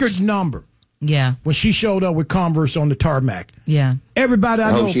record number. Yeah. When she showed up with Converse on the tarmac. Yeah. Everybody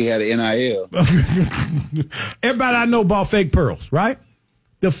I know. hope she had an NIL. Everybody I know bought fake pearls, right?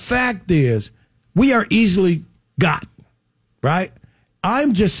 The fact is, we are easily got, right?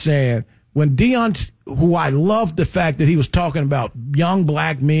 I'm just saying, when Deion, who I love the fact that he was talking about young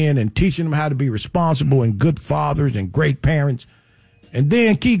black men and teaching them how to be responsible and good fathers and great parents, and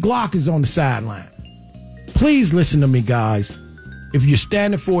then Key Glock is on the sideline. Please listen to me, guys. If you're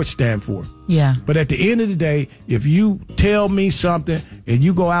standing for it, stand for it. Yeah. But at the end of the day, if you tell me something and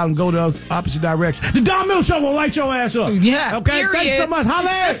you go out and go the opposite direction, the Don Miller Show will light your ass up. Yeah. Okay? Period. Thanks so much. Holla.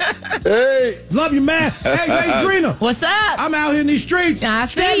 Hey. Love you, man. Hey, Drina. What's up? I'm out here in these streets. I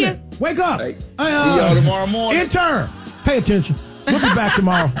see you. Wake up. Hey, see y'all tomorrow morning. Intern. Pay attention. We'll be back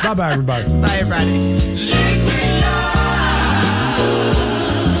tomorrow. Bye-bye, everybody. Bye, everybody.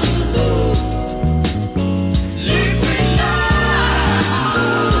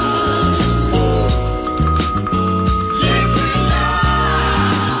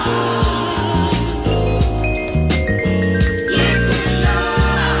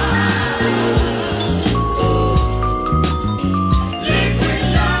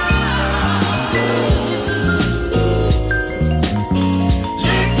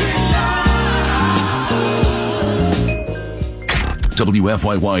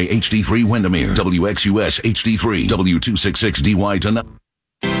 WFYY HD3 Windermere, WXUS HD3, W266DY tonight.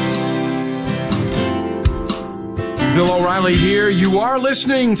 Bill O'Reilly here. You are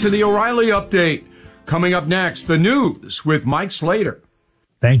listening to the O'Reilly Update. Coming up next, the news with Mike Slater.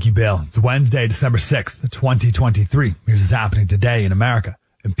 Thank you, Bill. It's Wednesday, December 6th, 2023. Here's what's happening today in America.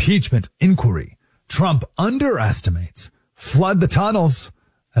 Impeachment inquiry. Trump underestimates. Flood the tunnels.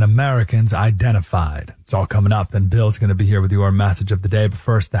 And Americans identified. It's all coming up. Then Bill's going to be here with your message of the day. But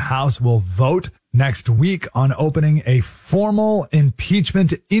first, the House will vote next week on opening a formal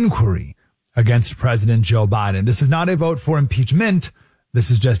impeachment inquiry against President Joe Biden. This is not a vote for impeachment.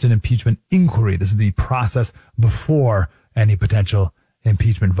 This is just an impeachment inquiry. This is the process before any potential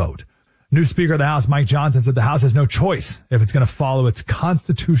impeachment vote. New Speaker of the House, Mike Johnson, said the House has no choice if it's going to follow its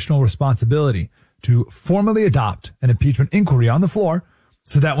constitutional responsibility to formally adopt an impeachment inquiry on the floor,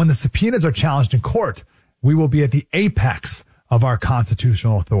 so that when the subpoenas are challenged in court, we will be at the apex of our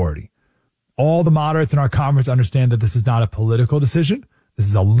constitutional authority. All the moderates in our conference understand that this is not a political decision. This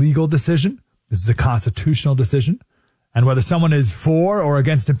is a legal decision. This is a constitutional decision. And whether someone is for or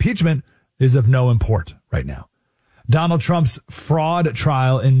against impeachment is of no import right now. Donald Trump's fraud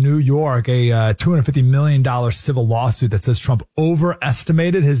trial in New York, a $250 million civil lawsuit that says Trump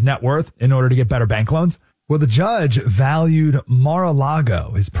overestimated his net worth in order to get better bank loans. Well, the judge valued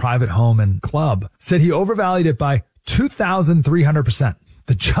Mar-a-Lago, his private home and club, said he overvalued it by 2,300%.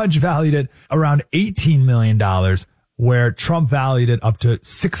 The judge valued it around $18 million, where Trump valued it up to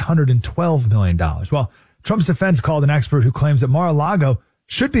 $612 million. Well, Trump's defense called an expert who claims that Mar-a-Lago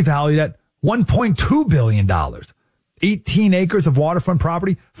should be valued at $1.2 billion. 18 acres of waterfront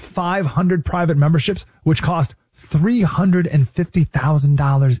property, 500 private memberships, which cost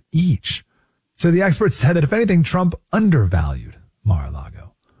 $350,000 each. So the experts said that if anything, Trump undervalued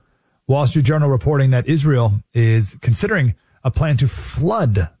Mar-a-Lago. Wall Street Journal reporting that Israel is considering a plan to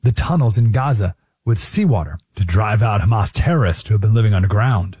flood the tunnels in Gaza with seawater to drive out Hamas terrorists who have been living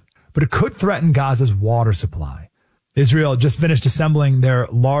underground. But it could threaten Gaza's water supply. Israel just finished assembling their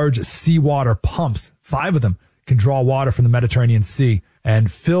large seawater pumps. 5 of them can draw water from the Mediterranean Sea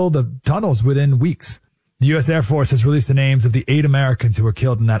and fill the tunnels within weeks. The U.S. Air Force has released the names of the 8 Americans who were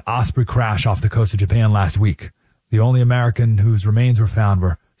killed in that Osprey crash off the coast of Japan last week. The only American whose remains were found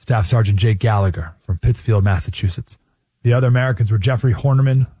were Staff Sergeant Jake Gallagher from Pittsfield, Massachusetts. The other Americans were Jeffrey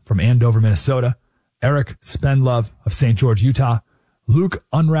Hornerman from Andover, Minnesota, Eric Spendlove of St. George, Utah, Luke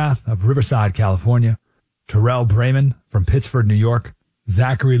Unrath of Riverside, California, Terrell Brayman from Pittsford, New York,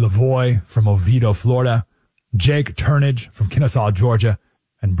 Zachary Lavoie from Oviedo, Florida, Jake Turnage from Kennesaw, Georgia,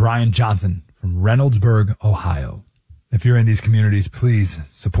 and Brian Johnson from Reynoldsburg, Ohio. If you're in these communities, please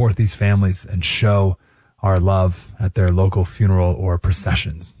support these families and show our love at their local funeral or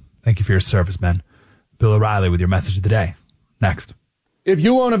processions. Thank you for your service, men. Bill O'Reilly with your message of the day. Next. If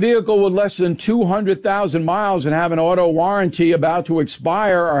you own a vehicle with less than 200,000 miles and have an auto warranty about to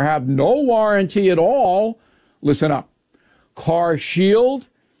expire or have no warranty at all, listen up. Car Shield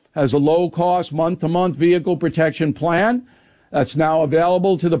has a low-cost month-to-month vehicle protection plan that's now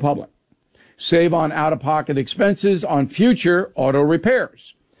available to the public. Save on out-of-pocket expenses on future auto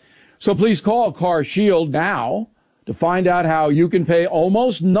repairs. So please call Car Shield now to find out how you can pay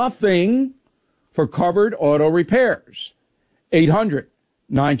almost nothing for covered auto repairs.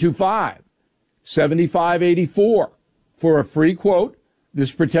 800-925-7584 for a free quote.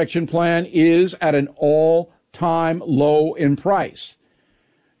 This protection plan is at an all-time low in price.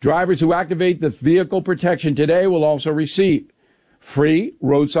 Drivers who activate the vehicle protection today will also receive free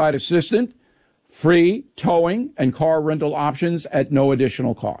roadside assistance, free towing, and car rental options at no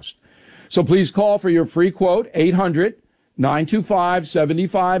additional cost. So please call for your free quote,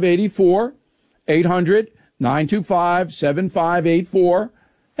 800-925-7584, 800-925-7584.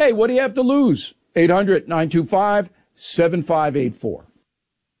 Hey, what do you have to lose? 800-925-7584.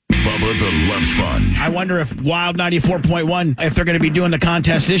 Bubba the Love Sponge. I wonder if Wild 94.1, if they're going to be doing the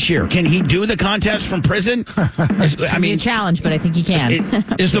contest this year. Can he do the contest from prison? I mean, a challenge, but I think he can.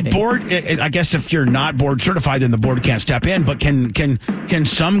 Is the board? I guess if you're not board certified, then the board can't step in. But can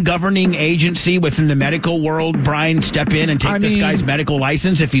some governing agency within the medical world, Brian, step in and take this guy's medical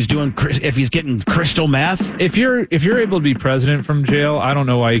license if he's getting crystal meth? If you're able to be president from jail, I don't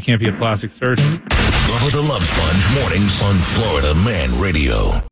know why you can't be a plastic surgeon. Bubba the Love Sponge mornings on Florida Man Radio.